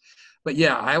ridiculous. But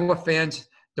yeah, Iowa fans,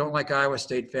 don't like Iowa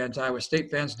State fans. Iowa State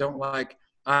fans don't like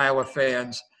Iowa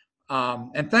fans.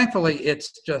 And thankfully,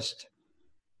 it's just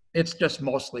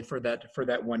mostly for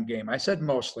that one game. I said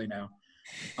mostly now,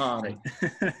 Right.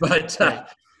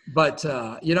 but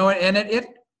and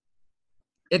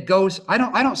it goes. I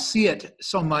don't see it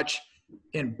so much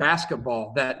in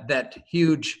basketball, that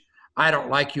huge I don't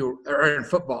like you, or in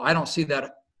football. I don't see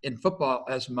that in football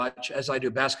as much as I do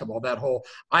basketball. That whole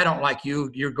I don't like you,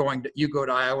 you go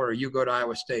to Iowa or you go to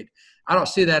Iowa State. I don't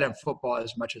see that in football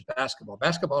as much as basketball.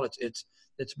 Basketball, it's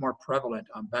more prevalent.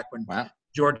 Back when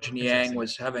George Niang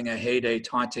was having a heyday,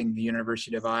 taunting the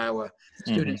University of Iowa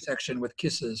student section with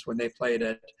kisses when they played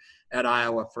at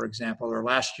Iowa, for example, or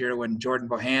last year when Jordan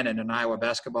Bohannon, an Iowa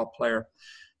basketball player,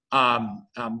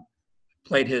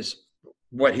 played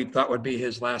what he thought would be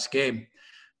his last game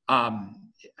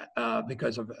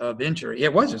because of injury.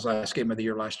 It was his last game of the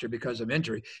year last year because of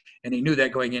injury, and he knew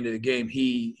that going into the game.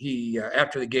 He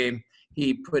after the game,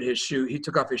 he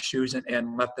took off his shoes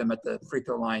and left them at the free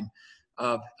throw line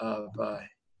of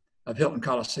Hilton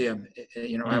Coliseum,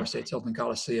 Iowa State's Hilton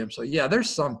Coliseum. So yeah,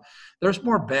 there's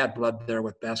more bad blood there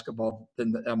with basketball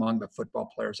than among the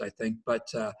football players, I think. But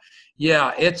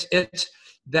yeah, it's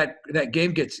that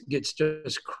game gets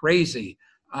just crazy.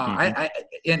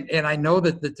 And I know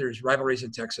that there's rivalries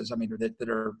in Texas. I mean, that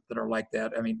are like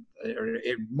that. I mean,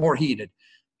 more heated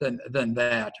than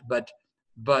that. But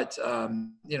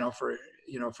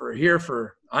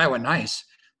for Iowa, nice.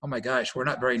 Oh my gosh, we're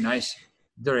not very nice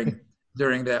during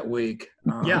that week.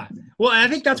 Yeah. Well, I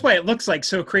think that's why it looks like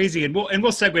so crazy. And we'll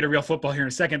segue to real football here in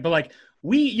a second. But like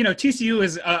TCU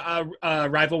is a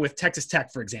rival with Texas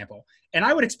Tech, for example. And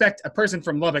I would expect a person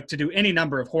from Lubbock to do any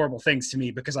number of horrible things to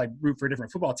me because I root for a different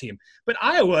football team. But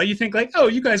Iowa, you think like, oh,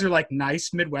 you guys are like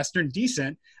nice, Midwestern,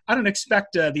 decent. I don't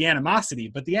expect the animosity,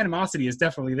 but the animosity is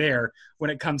definitely there when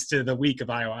it comes to the week of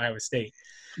Iowa State.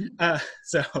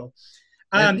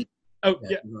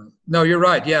 No, you're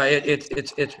right. Yeah,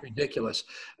 it's ridiculous.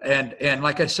 And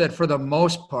like I said, for the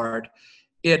most part,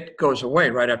 it goes away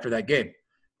right after that game.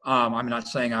 I'm not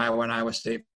saying Iowa and Iowa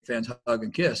State fans hug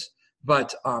and kiss,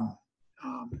 but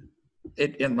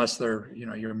unless they're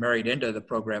you're married into the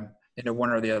program, into one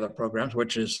or the other programs,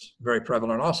 which is very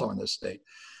prevalent also in this state.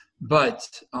 But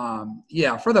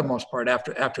yeah, for the most part,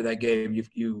 after that game,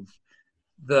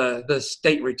 the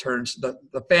state returns,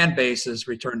 the fan bases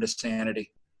return to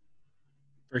sanity.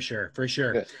 For sure.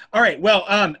 Good. All right. Well,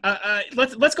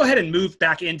 let's go ahead and move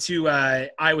back into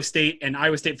Iowa State and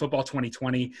Iowa State football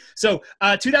 2020. So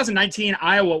 2019,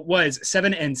 Iowa was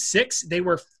 7-6. They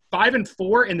were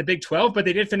 5-4 in the Big 12, but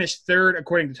they did finish third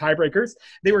according to tiebreakers.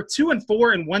 They were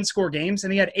 2-4 in one-score games,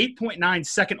 and they had 8.9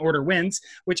 second-order wins,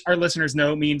 which our listeners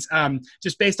know means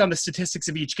just based on the statistics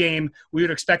of each game, we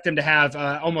would expect them to have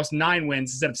almost 9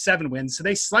 wins instead of 7 wins. So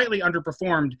they slightly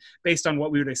underperformed based on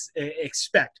what we would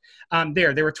expect.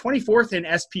 They were 24th in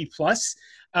SP+,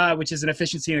 which is an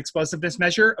efficiency and explosiveness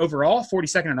measure overall,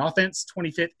 42nd in offense,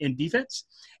 25th in defense.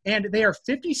 And they are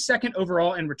 52nd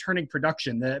overall in returning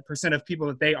production, the percent of people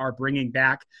that they are bringing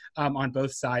back on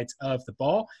both sides of the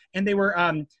ball. And they were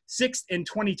 6th in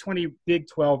 2020 Big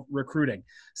 12 recruiting.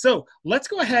 So let's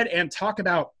go ahead and talk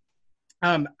about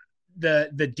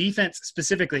the defense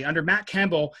specifically. Under Matt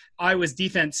Campbell, Iowa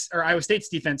State's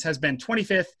defense has been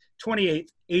 25th, 28th,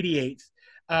 88th.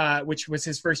 Which was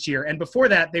his first year. And before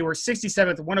that, they were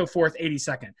 67th, 104th,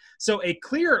 82nd. So a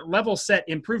clear level set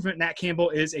improvement. Matt Campbell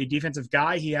is a defensive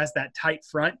guy. He has that tight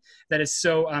front that is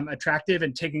so attractive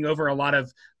and taking over a lot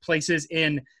of places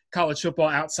in college football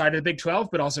outside of the Big 12,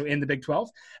 but also in the Big 12.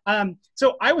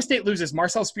 So Iowa State loses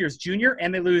Marcel Spears Jr.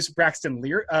 and they lose Braxton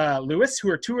Lewis,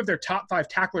 who are 2 of their top 5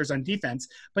 tacklers on defense,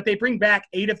 but they bring back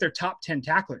 8 of their top 10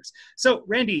 tacklers. So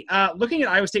Randy, looking at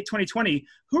Iowa State 2020,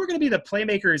 who are going to be the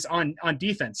playmakers on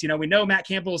defense? We know Matt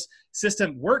Campbell's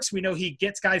system works. We know he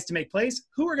gets guys to make plays.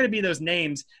 Who are going to be those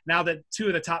names now that 2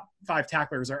 of the top 5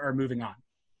 tacklers are moving on?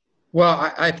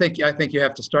 Well, I think you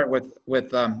have to start with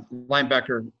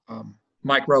linebacker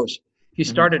Mike Rose. He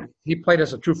played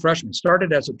as a true freshman. He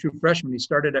started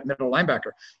at middle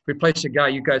linebacker. Replaced a guy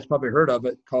you guys probably heard of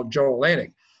it called Joel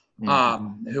Lanning,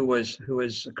 who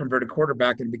was a converted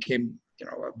quarterback and became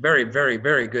a very, very,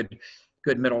 very good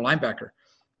middle linebacker.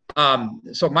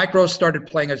 So Mike Rose started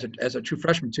playing as a true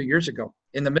freshman 2 years ago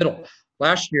in the middle.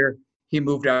 Last year he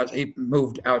moved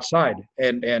outside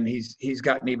and he's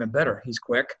gotten even better. He's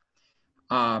quick.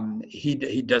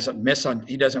 He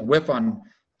doesn't whiff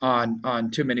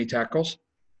on too many tackles.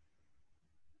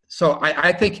 So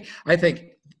I think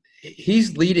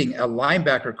he's leading a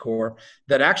linebacker core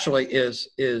that actually is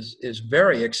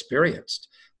very experienced.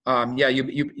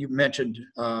 You mentioned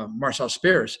Marcel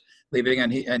Spears, leaving,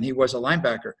 and he was a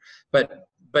linebacker. But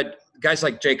guys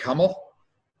like Jake Hummel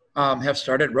have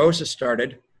started. Rose has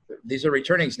started. These are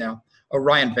returnings now.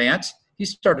 Orion Vance, he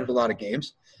started a lot of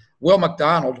games. Will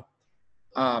McDonald,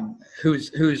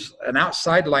 who's an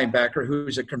outside linebacker,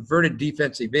 who's a converted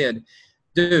defensive end.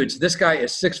 Dudes, this guy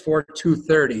is 6'4",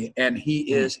 230, and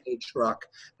he is a truck.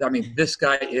 I mean, this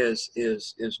guy is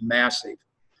massive.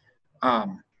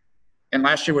 And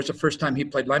last year was the first time he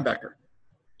played linebacker.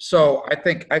 So I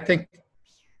think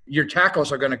your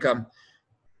tackles are going to come.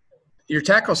 Your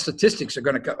tackle statistics are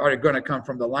going to come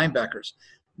from the linebackers.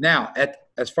 Now,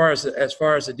 as far as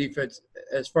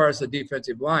the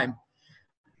defensive line,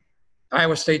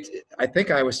 Iowa State, I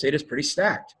think Iowa State is pretty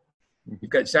stacked.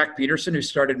 You've got Zach Peterson, who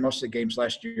started most of the games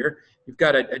last year. You've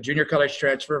got a junior college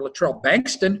transfer, Latrell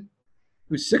Bankston,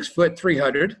 who's 6 foot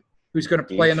 300, who's going to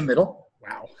play in the middle.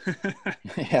 Wow.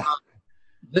 Yeah.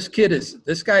 This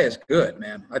guy is good,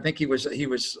 man. I think he was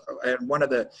at one of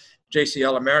the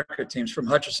JCL America teams from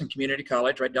Hutchinson Community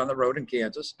College, right down the road in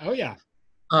Kansas. Oh yeah.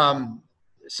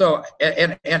 So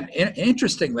and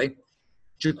interestingly,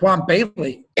 Jaquan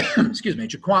Bailey,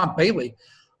 Jaquan Bailey,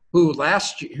 who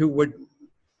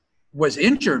was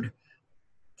injured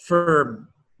for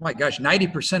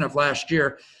 90% of last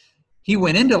year. He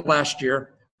went into last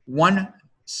year 1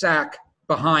 sack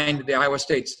behind the Iowa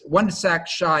State's, 1 sack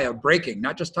shy of breaking,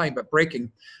 not just tying, but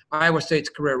breaking Iowa State's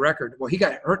career record. Well, he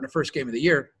got hurt in the first game of the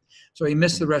year, so he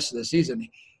missed the rest of the season.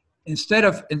 Instead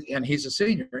of, and he's a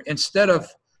senior, instead of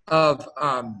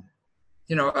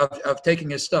taking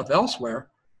his stuff elsewhere,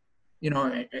 he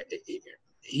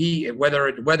whether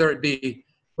it be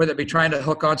trying to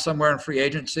hook on somewhere in free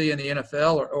agency in the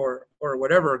NFL or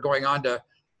whatever, going on to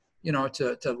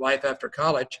life after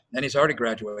college, and he's already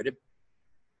graduated.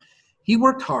 He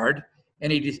worked hard,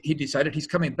 and he decided he's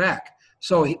coming back.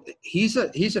 So he's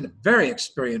a very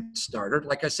experienced starter.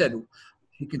 Like I said,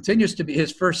 he continues to be,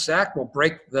 his first sack will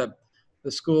break the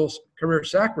school's career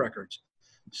sack records.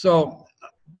 So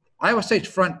Iowa State's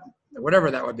front, whatever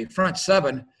that would be, front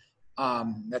 7,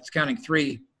 that's counting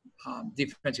 3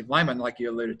 defensive linemen, like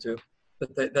you alluded to,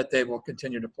 that they will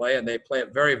continue to play, and they play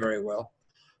it very, very well.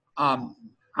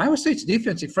 Iowa State's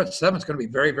defensive front 7 is going to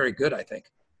be very, very good, I think.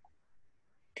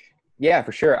 Yeah,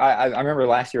 for sure. I remember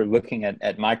last year looking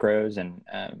at micros and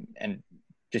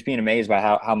just being amazed by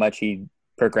how much he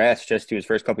progressed just to his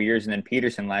first couple of years. And then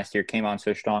Peterson last year came on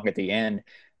so strong at the end.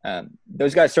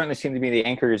 Those guys certainly seem to be the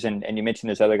anchors, and you mentioned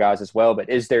there's other guys as well. But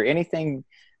is there anything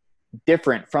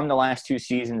different from the last 2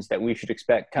 seasons that we should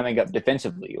expect coming up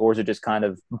defensively, or is it just kind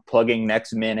of plugging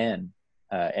next men in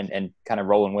and kind of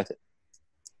rolling with it?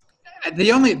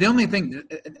 The only thing,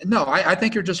 no, I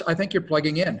think you're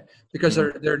plugging in, because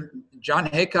they're John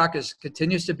Haycock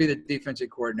continues to be the defensive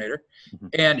coordinator,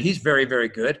 and he's very, very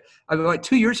good. I mean, like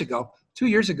 2 years ago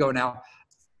now,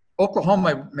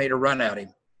 Oklahoma made a run at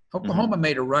him.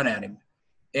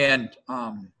 And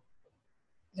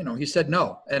he said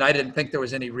no, and I didn't think there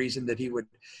was any reason that he would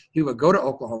go to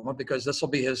Oklahoma, because this will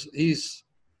be he's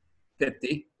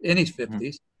 50 in his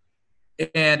 50s.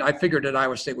 And I figured that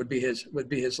Iowa State would be his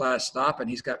last stop, and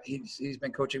he's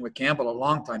been coaching with Campbell a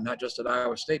long time, not just at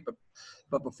Iowa State,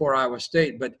 but before Iowa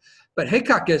State. But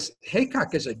Haycock is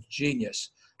a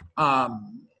genius.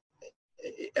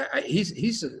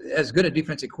 He's as good a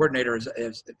defensive coordinator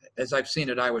as I've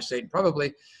seen at Iowa State, and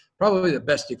probably the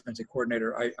best defensive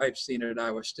coordinator I've seen at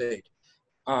Iowa State.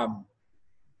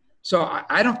 So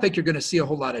I don't think you're going to see a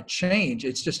whole lot of change.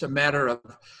 It's just a matter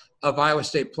of Iowa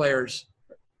State players.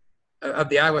 Of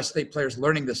the Iowa State players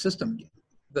learning the system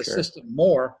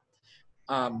more,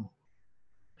 and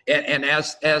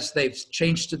as they've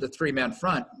changed to the 3-man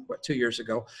front 2 years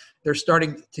ago, they're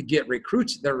starting to get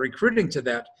recruits. They're recruiting to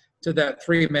that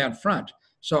 3-man front.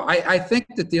 So I think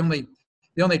that the only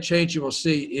change you will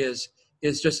see is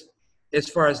just as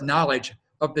far as knowledge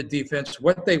of the defense,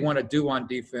 what they want to do on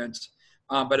defense.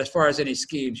 But as far as any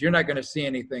schemes, you're not going to see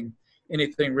anything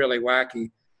really wacky.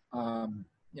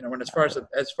 And as far as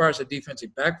the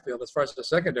defensive backfield, as far as the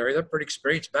secondary, they're pretty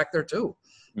experienced back there too.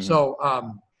 So,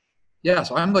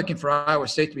 so I'm looking for Iowa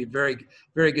State to be very,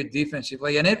 very good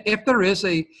defensively. And if there is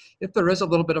a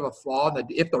little bit of a flaw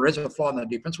if there is a flaw in the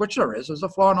defense, which there's a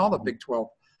flaw in all the Big 12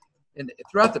 and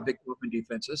throughout the Big 12 in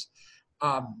defenses.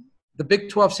 The Big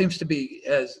 12 seems to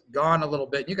has gone a little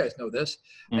bit. You guys know this.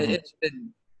 It's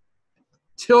been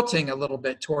tilting a little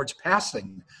bit towards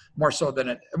passing more so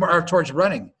than or towards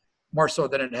running more so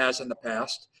than it has in the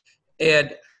past.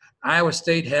 And Iowa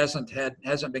State hasn't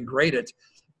been great at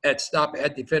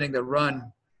defending the run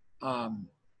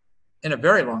in a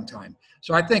very long time.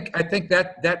 So I think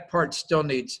that part still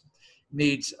needs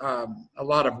a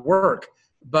lot of work.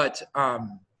 But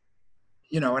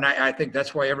and I think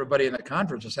that's why everybody in the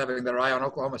conference was having their eye on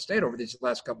Oklahoma State over these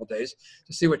last couple of days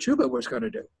to see what Chuba was going to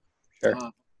do. Sure.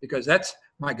 Because that's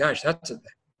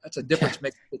a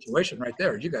difference-making situation right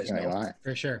there, as you guys know. Right.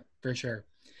 For sure.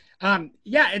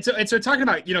 Yeah, and so talking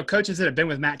about coaches that have been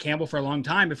with Matt Campbell for a long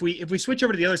time. If we switch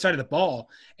over to the other side of the ball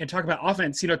and talk about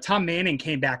offense, Tom Manning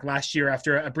came back last year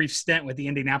after a brief stint with the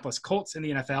Indianapolis Colts in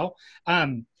the NFL,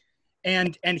 and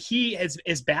he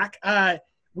is back.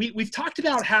 We've talked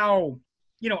about how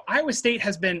Iowa State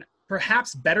has been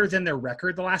perhaps better than their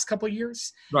record the last couple of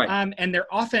years, right? And their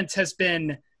offense has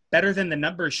been better than the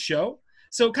numbers show.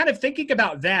 So, kind of thinking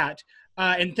about that.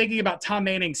 And thinking about Tom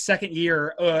Manning's second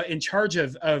year in charge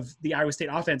of the Iowa State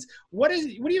offense, what do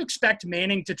you expect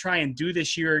Manning to try and do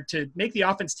this year to make the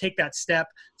offense take that step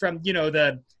from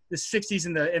the 60s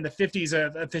and the 50s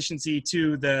of efficiency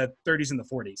to the 30s and the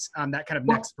 40s? That kind of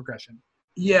next progression.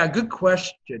 Yeah, good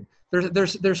question.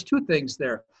 There's two things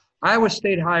there. Iowa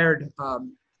State hired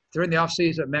during the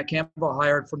offseason. Matt Campbell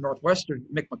hired from Northwestern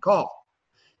Mick McCall,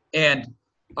 and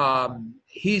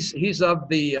he's of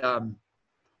the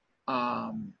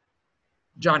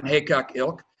John Haycock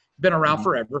ilk, been around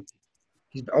forever.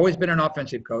 He's always been an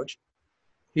offensive coach.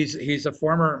 He's a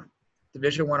former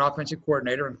Division I offensive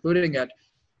coordinator, including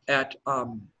at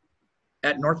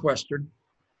Northwestern.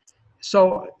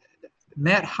 So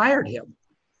Matt hired him,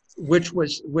 which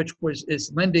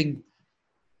is lending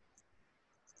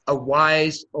a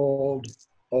wise old.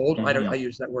 I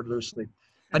use that word loosely.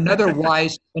 Another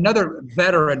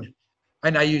veteran.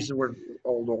 And I use the word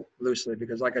old loosely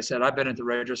because, like I said, I've been at the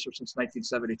register since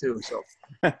 1972. So,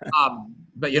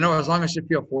 but as long as you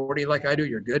feel 40 like I do,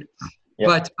 you're good.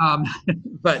 Yep.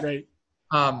 But right.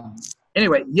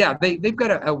 Anyway, yeah, they've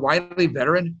got a wily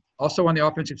veteran also on the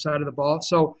offensive side of the ball.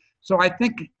 So I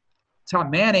think Tom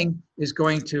Manning is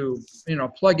going to,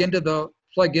 plug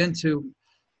into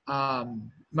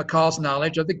McCall's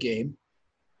knowledge of the game.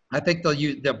 I think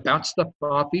they'll bounce stuff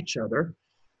off each other.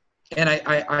 And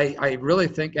I really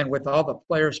think, and with all the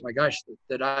players, my gosh,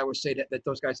 that I would say that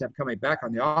those guys have coming back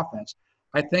on the offense,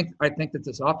 I think that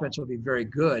this offense will be very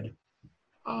good.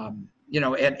 And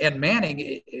Manning,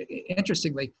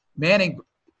 interestingly, Manning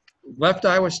left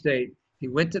Iowa State. He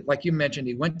went to, like you mentioned,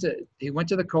 he went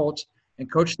to the Colts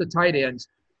and coached the tight ends.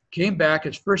 Came back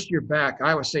his first year back.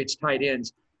 Iowa State's tight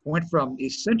ends went from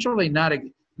essentially not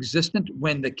existent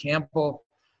when the Campbell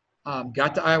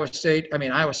got to Iowa State. I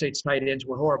mean, Iowa State's tight ends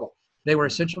were horrible. They were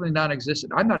essentially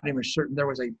non-existent. I'm not even certain there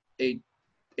was a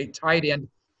tight end,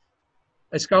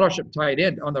 a scholarship tight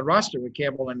end on the roster when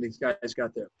Campbell and these guys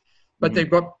got there. But they've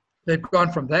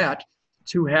gone from that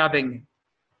to having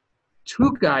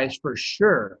two guys for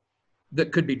sure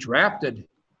that could be drafted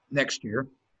next year.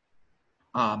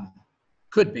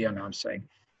 Could be, I'm saying,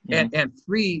 and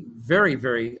three very,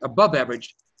 very above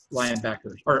average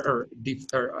linebackers or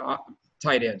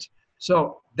tight ends.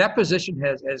 So that position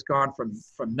has gone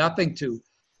from nothing to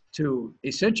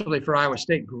essentially for Iowa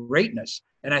State greatness,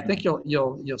 and I think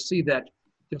you'll see that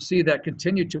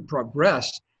continue to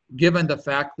progress given the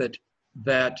fact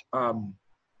that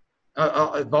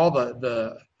of all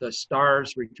the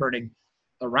stars returning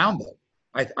around them.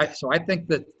 So I think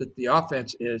that the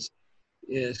offense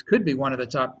could be one of the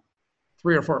top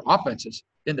 3 or 4 offenses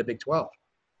in the Big 12.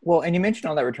 Well, and you mentioned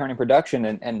all that returning production,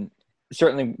 and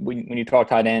certainly when you talk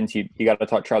tight ends, you got to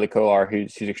talk Charlie Kolar,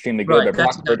 who's extremely good. Right, but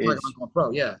Brock Purdy is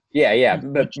pro, yeah. Yeah.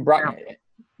 But Brock,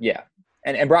 yeah.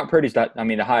 And Brock Purdy's not,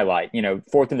 the highlight.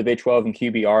 4th in the Big 12 in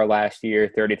QBR last year,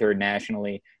 33rd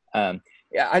nationally.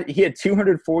 He had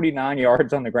 249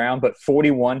 yards on the ground, but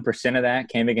 41% of that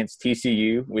came against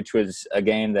TCU, which was a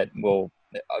game that will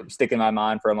stick in my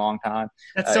mind for a long time.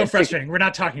 That's so frustrating. We're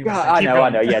not talking about that. I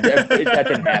know. Yeah, that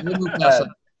didn't happen.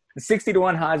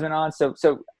 60-1 Heisman on. So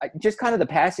just kind of the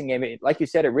passing game, like you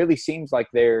said, it really seems like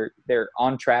they're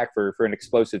on track for an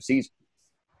explosive season.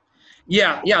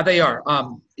 Yeah, they are.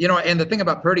 And the thing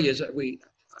about Purdy is that we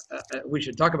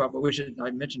should talk about, but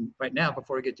I mention right now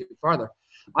before we get too farther.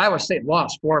 Iowa State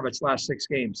lost 4 of its last 6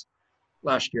 games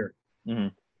last year,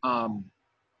 and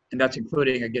that's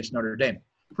including against Notre Dame.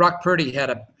 Brock Purdy had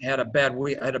a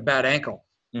bad ankle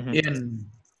in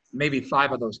maybe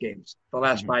 5 of those games, the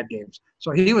last 5 games.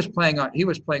 So he was playing on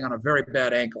a very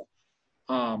bad ankle.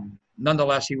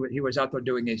 Nonetheless, he was out there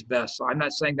doing his best. So I'm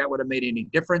not saying that would have made any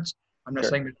difference. I'm not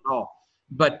saying that at all.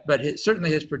 But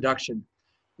certainly his production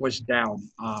was down.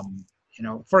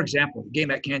 For example, the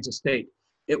game at Kansas State,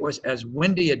 it was as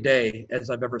windy a day as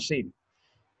I've ever seen,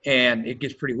 and it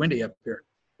gets pretty windy up here.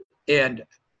 And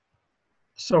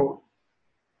so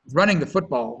running the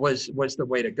football was the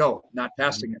way to go, not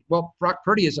passing it. Well, Brock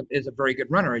Purdy is a very good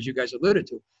runner, as you guys alluded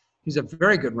to. He's a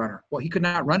very good runner. Well, he could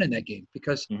not run in that game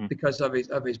because of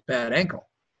his bad ankle.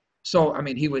 So I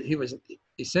mean, he was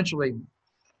essentially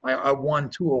a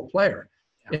one-tool player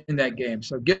in that game.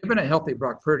 So given a healthy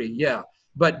Brock Purdy, yeah.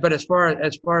 But as far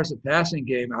as the passing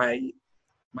game,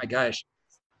 my gosh,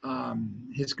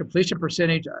 his completion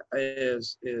percentage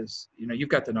is you've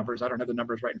got the numbers. I don't have the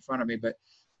numbers right in front of me, but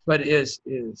is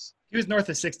he was north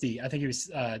of 60. I think he was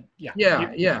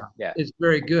It's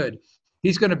very good.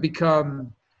 He's going to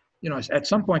become, at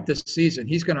some point this season,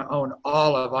 he's going to own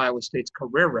all of Iowa State's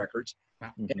career records,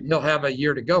 and he'll have a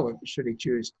year to go should he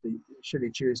choose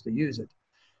to use it.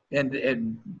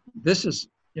 And this is,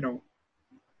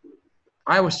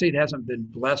 Iowa State hasn't been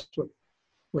blessed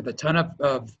with a ton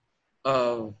of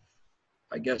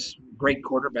I guess great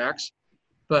quarterbacks,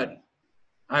 but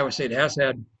Iowa State has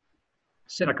had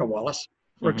Seneca Wallace,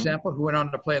 for example, who went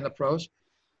on to play in the pros.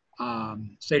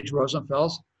 Sage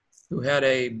Rosenfels, who had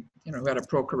a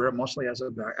pro career mostly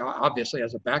obviously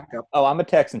as a backup. Oh, I'm a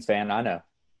Texans fan. I know.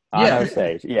 I know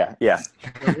Sage. Yeah.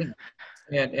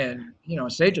 And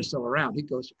Sage is still around. He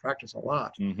goes to practice a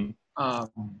lot.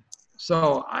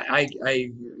 So I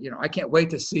can't wait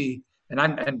to see.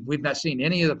 And we've not seen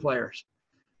any of the players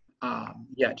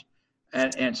yet,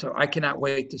 and so I cannot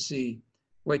wait to see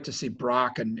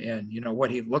Brock and what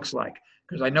he looks like,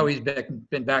 because I know he's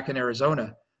been back in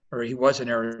Arizona, or he was in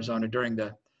Arizona during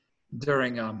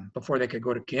before they could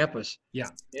go to campus. Yeah.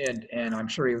 And I'm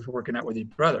sure he was working out with his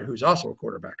brother, who's also a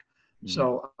quarterback.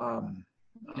 So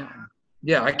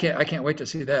I can't wait to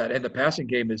see that. And the passing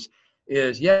game is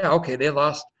okay. They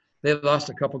lost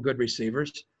a couple good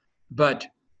receivers, but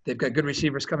they've got good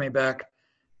receivers coming back,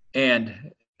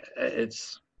 and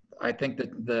I think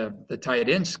that the tight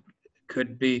ends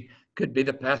could be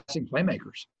the passing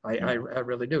playmakers. I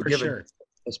really do. Sure.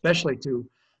 Especially to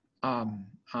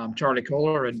Charlie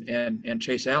Kohler and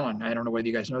Chase Allen. I don't know whether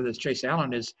you guys know this. Chase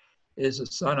Allen is a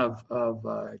son of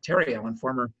Terry Allen,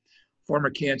 former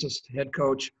Kansas head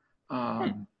coach.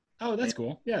 Oh, that's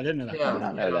cool. Yeah, I didn't know that. I did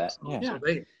not know that. Yeah.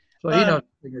 So he knows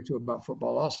a thing or two about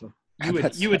football also.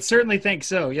 You would certainly think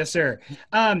so. Yes, sir.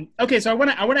 Okay, so I want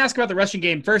to ask about the rushing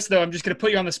game. First, though, I'm just going to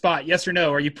put you on the spot. Yes or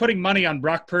no? Are you putting money on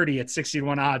Brock Purdy at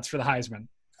 60-1 odds for the Heisman?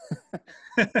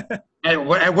 And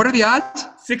what are the odds?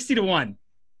 60-1. Sure.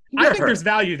 I think there's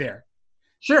value there.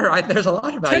 Sure, there's a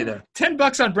lot of value there.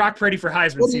 $10 on Brock Purdy for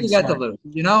Heisman. What do you got to lose?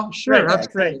 Sure, right,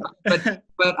 absolutely. Right.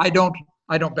 But I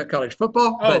don't bet college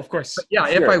football. Oh, of course. But yeah,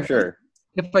 sure.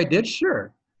 If I did,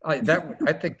 sure. I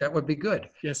think that would be good.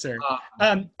 Yes, sir.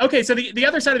 Okay, so the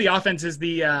other side of the offense is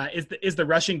the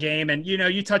rushing game, and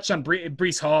you touched on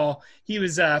Breece Hall. He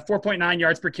was 4.9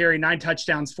 yards per carry, 9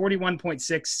 touchdowns,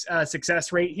 41.6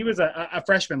 success rate. He was a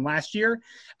freshman last year,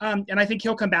 and I think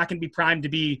he'll come back and be primed to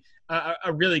be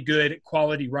a really good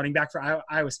quality running back for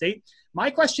Iowa State.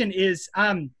 My question is,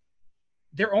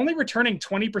 they're only returning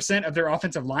 20% of their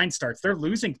offensive line starts. They're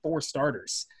losing 4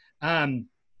 starters.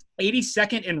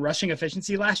 82nd in rushing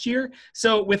efficiency last year.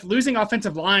 So with losing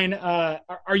offensive line,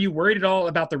 are you worried at all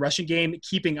about the rushing game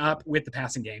keeping up with the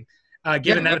passing game,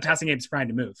 given that the passing game is primed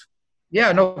to move?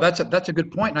 Yeah, no, that's a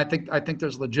good point, and I think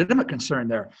there's legitimate concern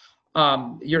there.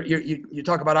 You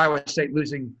talk about Iowa State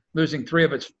losing 3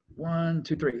 of its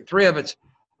 3 of its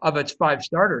 5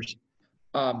 starters.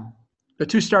 The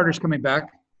 2 starters coming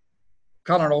back,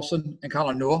 Colin Olson and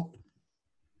Colin Newell.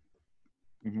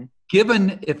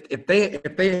 Given if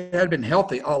they had been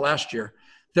healthy all last year,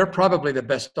 they're probably the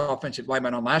best offensive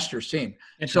lineman on last year's team.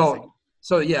 So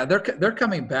yeah, they're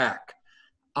coming back,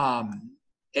 and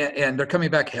they're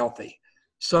coming back healthy.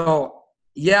 So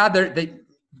yeah, they're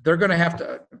going to have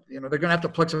to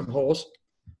plug some holes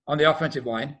on the offensive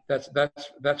line.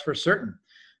 That's for certain.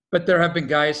 But there have been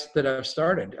guys that have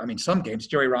started. I mean, some games.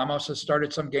 Jerry Ramos has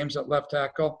started some games at left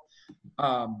tackle.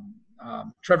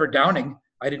 Trevor Downing.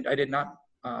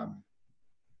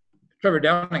 Trevor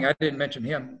Downing, I didn't mention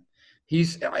him.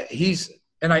 He's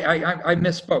and I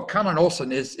misspoke. Colin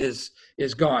Olson is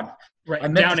gone.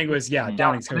 Right. Downing was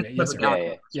Downing's hurt. Yes,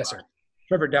 sir. Yes, sir.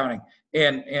 Trevor Downing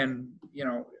and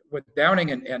with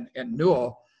Downing and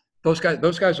Newell, those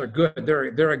guys are good.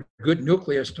 They're a good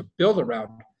nucleus to build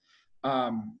around.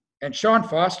 And Sean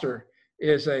Foster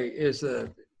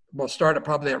started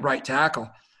probably at right tackle,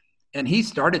 and he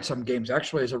started some games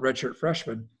actually as a redshirt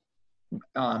freshman.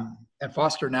 And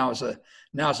Foster now is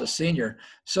a senior.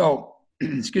 So,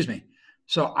 excuse me.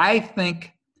 So I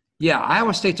think,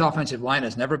 Iowa State's offensive line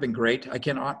has never been great. I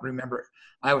cannot remember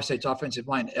Iowa State's offensive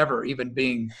line ever even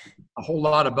being a whole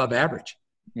lot above average.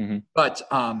 But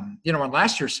when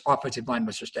last year's offensive line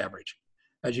was just average,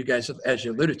 as you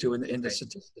alluded to in the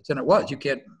statistics, and it was. You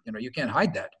can't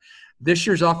hide that. This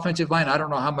year's offensive line, I don't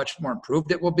know how much more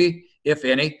improved it will be, if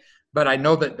any, but I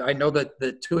know that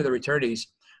the two of the returnees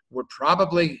were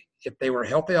probably, if they were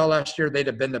healthy all last year, they'd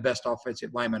have been the best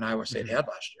offensive lineman Iowa State had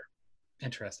last year.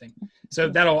 Interesting. So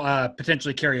that'll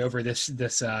potentially carry over this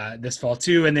fall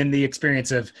too, and then the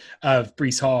experience of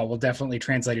Breece Hall will definitely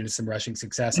translate into some rushing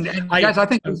success. And guys, I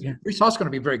think Breece Hall's going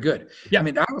to be very good. Yeah. I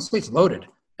mean, Iowa State's loaded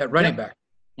at running back.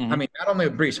 Mm-hmm. I mean, not only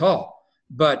with Breece Hall,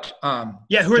 but who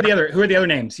are the other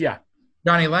names? Yeah,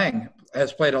 Johnny Lang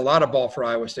has played a lot of ball for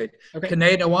Iowa State. Okay.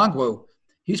 Kene Nwangwu,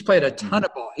 he's played a ton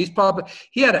of ball.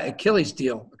 He had an Achilles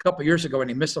deal a couple of years ago and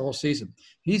he missed the whole season.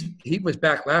 He was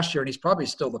back last year and he's probably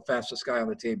still the fastest guy on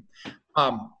the team.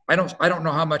 I don't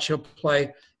know how much he'll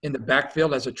play in the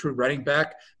backfield as a true running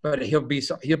back, but he'll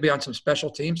be on some special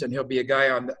teams and he'll be a guy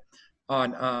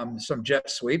on some jet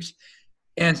sweeps.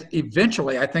 And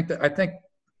eventually, I think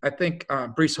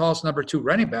Breece Hall's number 2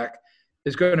 running back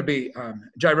is going to be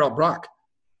Jirel Brock,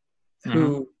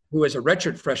 who is a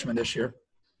redshirt freshman this year,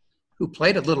 who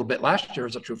played a little bit last year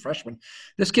as a true freshman.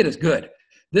 This kid is good.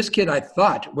 This kid I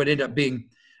thought would end up being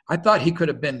 – I thought he could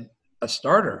have been a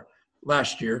starter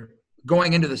last year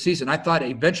going into the season. I thought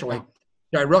eventually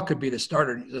Jirel could be the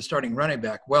starting running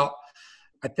back. Well,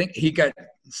 I think he got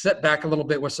set back a little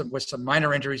bit with some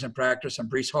minor injuries in practice, and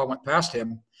Breece Hall went past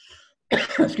him.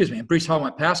 Excuse me, and Breece Hall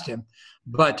went past him.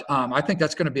 But I think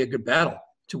that's going to be a good battle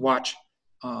to watch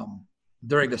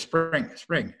during the spring.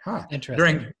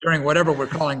 Interesting. During whatever we're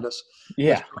calling this.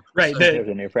 Yeah, right.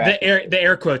 The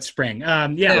air quotes spring.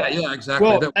 Yeah, exactly.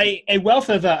 Well, a wealth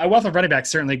of running backs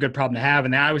is certainly a good problem to have,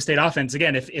 and the Iowa State offense,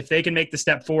 again, if they can make the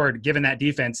step forward, given that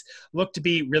defense, look to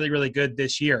be really, really good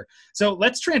this year. So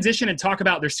let's transition and talk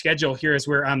about their schedule here as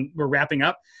we're wrapping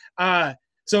up.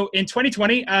 So in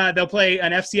 2020, they'll play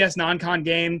an FCS non-con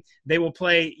game. They will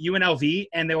play UNLV,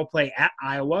 and they will play at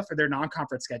Iowa for their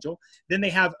non-conference schedule. Then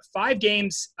they have 5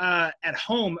 games at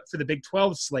home for the Big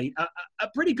 12 slate, a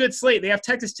pretty good slate. They have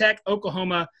Texas Tech,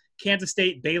 Oklahoma, Kansas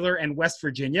State, Baylor, and West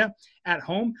Virginia at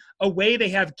home. Away, they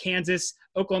have Kansas,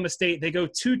 Oklahoma State. They go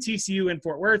to TCU in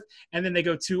Fort Worth, and then they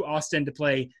go to Austin to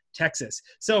play Texas.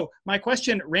 So my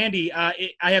question, Randy,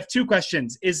 I have 2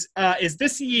 questions. Is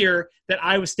this the year that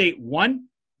Iowa State, 1,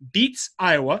 beats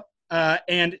Iowa,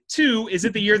 and 2, is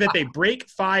it the year that they break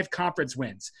 5 conference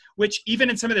wins, which even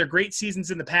in some of their great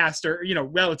seasons in the past, or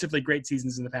relatively great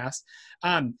seasons in the past,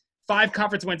 5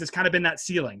 conference wins has kind of been that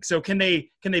ceiling. So can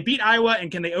they beat Iowa, and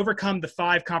can they overcome the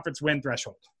 5 conference win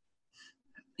threshold?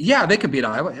 Yeah, they could beat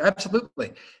Iowa,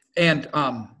 absolutely. And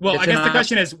well, I guess the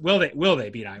question is, will they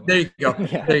beat Iowa? There you go.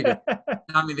 There you go.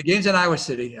 I mean, the game's in Iowa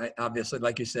City, obviously,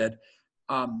 like you said,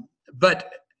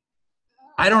 but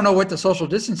I don't know what the social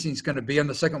distancing is going to be on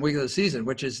the second week of the season,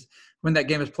 which is when that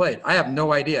game is played. I have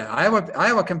no idea.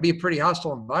 Iowa can be a pretty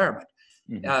hostile environment,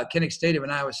 Kinnick Stadium in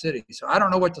Iowa City. So I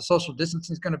don't know what the social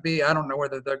distancing is going to be. I don't know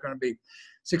whether they're going to be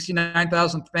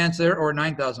 69,000 fans there or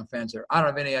 9,000 fans there. I don't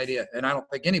have any idea, and I don't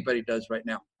think anybody does right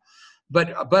now.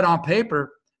 But on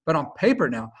paper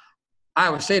now,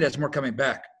 Iowa State has more coming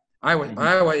back.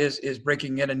 Iowa is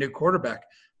breaking in a new quarterback,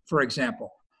 for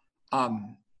example.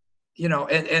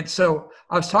 And so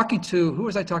I was talking to – who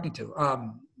was I talking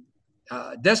to?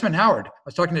 Desmond Howard. I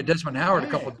was talking to Desmond Howard a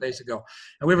couple of days ago,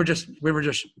 and we were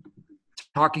just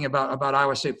talking about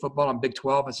Iowa State football and Big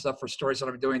 12 and stuff for stories that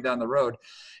I'm doing down the road.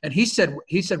 And he said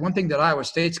one thing that Iowa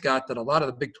State's got that a lot of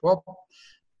the Big 12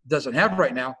 doesn't have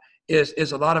right now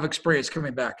is a lot of experience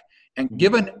coming back. And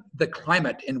given the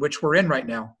climate in which we're in right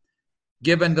now,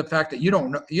 given the fact that you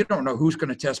don't know who's going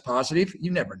to test positive,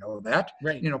 you never know that.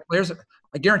 Right. Players.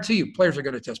 I guarantee you, players are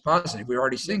going to test positive. We're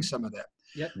already seeing some of that.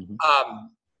 Yep.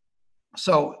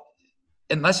 So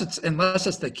unless it's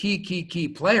the key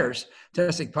players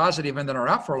testing positive and then are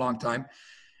out for a long time,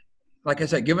 like I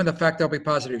said, given the fact there'll be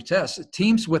positive tests,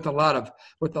 teams with a lot of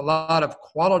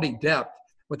quality depth,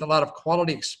 with a lot of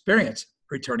quality experience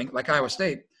returning, like Iowa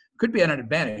State, could be at an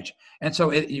advantage. And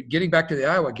so, getting back to the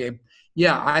Iowa game,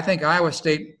 yeah, I think Iowa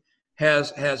State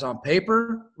has on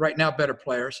paper right now better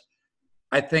players.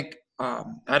 I think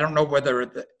I don't know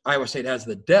whether Iowa State has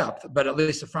the depth, but at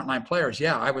least the frontline players,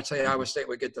 yeah, I would say Iowa State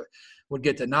would get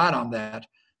the nod on that.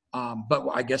 But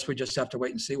I guess we just have to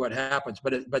wait and see what happens.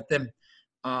 But then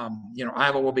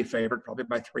Iowa will be favored probably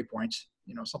by 3 points,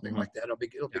 something like that. It'll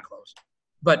be close.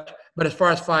 But as far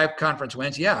as 5 conference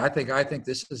wins, yeah, I think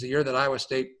this is the year that Iowa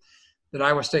State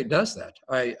does that.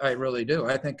 I really do.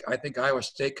 I think Iowa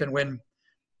State can win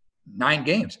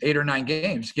 8 or 9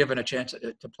 games, given a chance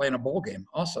to play in a bowl game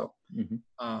also.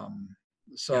 I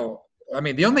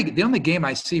mean, the only game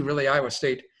I see really Iowa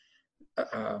State,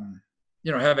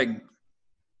 having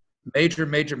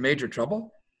major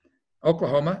trouble,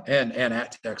 Oklahoma and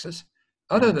at Texas.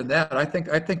 other than that, I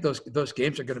think those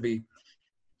games are going to be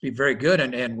very good.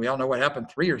 And we all know what happened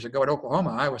 3 years ago at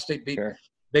Oklahoma. Iowa State beat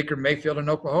Baker Mayfield in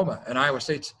Oklahoma, and Iowa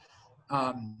State's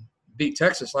beat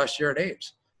Texas last year at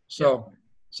Ames. So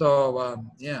I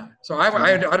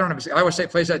don't know. Iowa State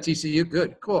plays at TCU.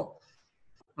 Good, cool.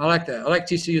 I like that. I like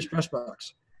TCU's press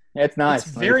box. Yeah, it's nice.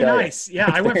 It's very nice.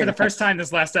 Yeah, I went for the first time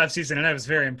this last offseason, and I was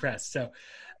very impressed. So,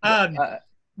 I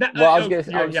was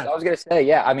gonna say,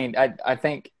 yeah. I mean, I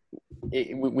think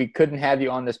we couldn't have you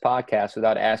on this podcast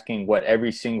without asking what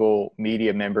every single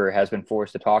media member has been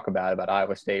forced to talk about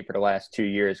Iowa State for the last 2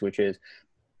 years, which is,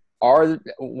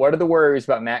 what are the worries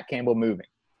about Matt Campbell moving,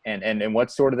 and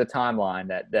what's sort of the timeline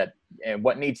that and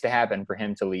what needs to happen for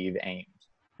him to leave Ames?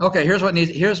 Okay, here's what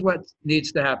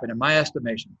needs to happen in my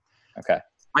estimation. Okay.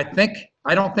 I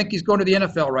don't think he's going to the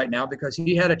NFL right now because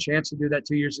he had a chance to do that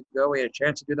 2 years ago. He had a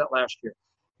chance to do that last year.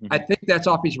 Mm-hmm. I think that's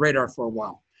off his radar for a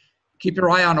while. Keep your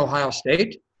eye on Ohio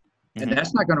State, and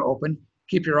that's not going to open.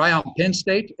 Keep your eye on Penn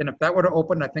State, and if that would have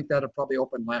opened, I think that would probably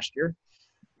open last year.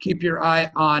 Keep your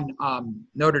eye on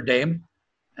Notre Dame,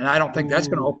 and I don't think that's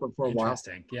going to open for a while.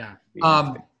 Interesting, yeah.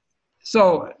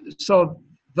 So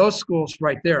those schools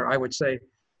right there, I would say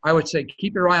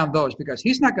keep your eye on those because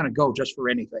he's not going to go just for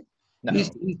anything. No.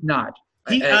 He's not.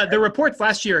 The reports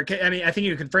last year, I mean, I think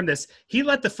you confirmed this. He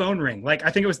let the phone ring. Like, I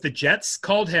think it was the Jets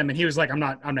called him, and he was like, "I'm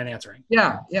not answering."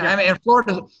 Yeah. I mean,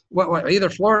 Florida,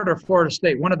 either Florida or Florida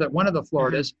State, one of the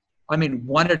Floridas, I mean,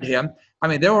 wanted him. I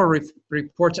mean, there were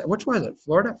reports. Which was it?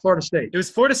 Florida State. It was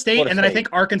Florida State, and then I think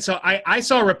Arkansas. I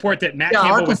saw a report that Matt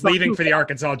Campbell was leaving for the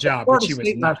Arkansas job, which he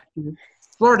was not.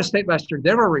 Florida State last year,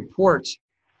 there were reports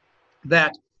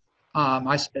that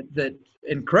that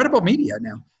incredible media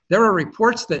now. There were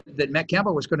reports that Matt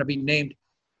Campbell was going to be named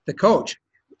the coach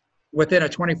within a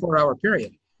 24-hour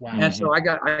period. Wow. And so I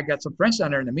got some friends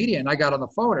down there in the media, and I got on the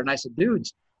phone, and I said,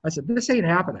 dudes, this ain't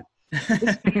happening.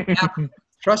 This ain't happening.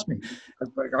 Trust me.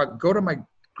 I'll go to my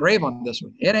grave on this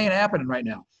one. It ain't happening right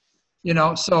now.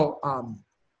 So,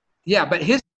 but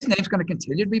his name's going to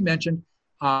continue to be mentioned.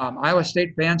 Iowa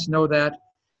State fans know that.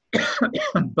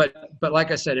 but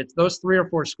like I said, it's those 3 or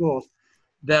 4 schools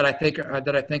that I think are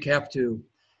the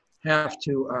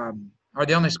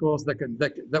only schools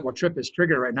that will trip his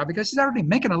trigger right now because he's already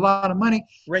making a lot of money.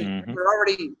 Right. Mm-hmm.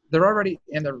 They're already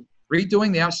and they're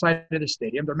redoing the outside of the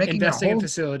stadium. They're making investing in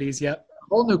facilities. Yep. A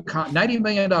whole new $90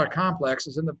 million complex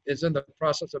is in the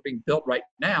process of being built right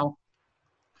now.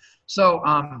 So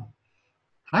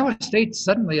Iowa State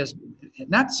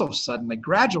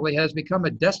gradually has become a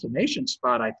destination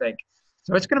spot, I think.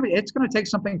 So it's going to take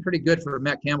something pretty good for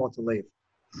Matt Campbell to leave.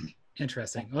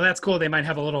 Interesting. Well, that's cool. They might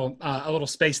have a little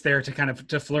space there to kind of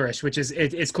to flourish, which is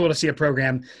it's cool to see a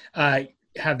program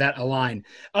have that align.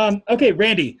 Okay,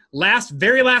 Randy.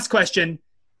 Very last question.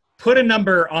 Put a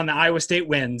number on the Iowa State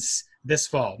wins this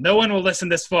fall. No one will listen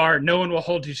this far. No one will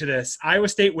hold you to this. Iowa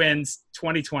State wins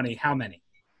 2020. How many?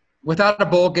 Without a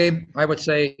bowl game, I would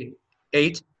say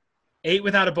 8. 8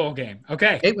 without a bowl game.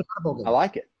 Okay. 8 without a bowl game. I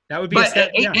like it. That would be a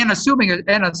step, and assuming a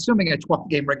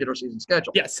 12-game regular season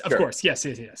schedule. Yes, of course. Yes.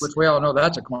 Which we all know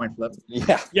that's a coin flip.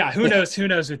 Yeah. Yeah. Who knows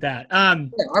with that? I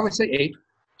would say 8.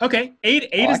 Okay. 8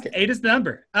 is the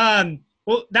number.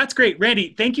 Well, that's great.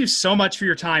 Randy, thank you so much for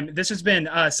your time. This has been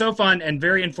so fun and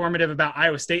very informative about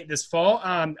Iowa State this fall.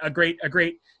 A great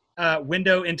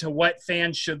window into what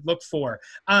fans should look for.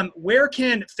 Where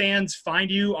can fans find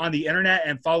you on the internet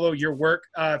and follow your work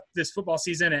this football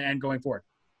season and going forward?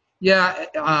 Yeah,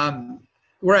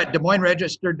 we're at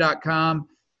DesMoinesRegister.com.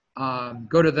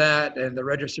 Go to that, and the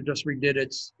Register just redid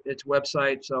its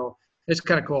website, so it's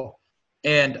kind of cool.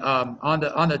 And on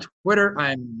the Twitter,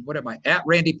 I'm at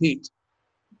Randy Pete.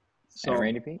 So, at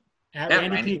Randy Pete. At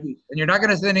Randy Pete. And you're not going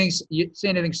to see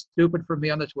anything stupid from me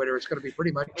on the Twitter. It's going to be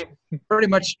pretty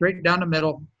much straight down the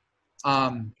middle.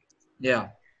 Yeah.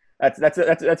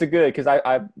 That's a good because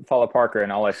I follow Parker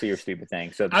and all I see are stupid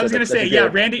things. So I was going to say,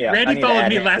 Randy followed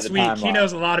me last week. He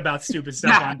knows a lot about stupid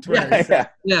stuff on Twitter.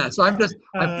 Yeah. So I'm finished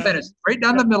straight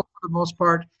down the middle for the most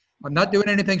part. I'm not doing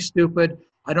anything stupid.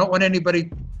 I don't want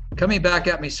anybody coming back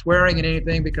at me swearing and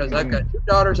anything because I've got 2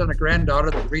 daughters and a granddaughter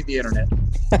that read the internet.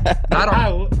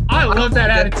 I love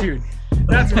that attitude.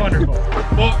 That's wonderful.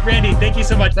 Well, Randy, thank you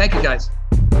so much. Thank you, guys.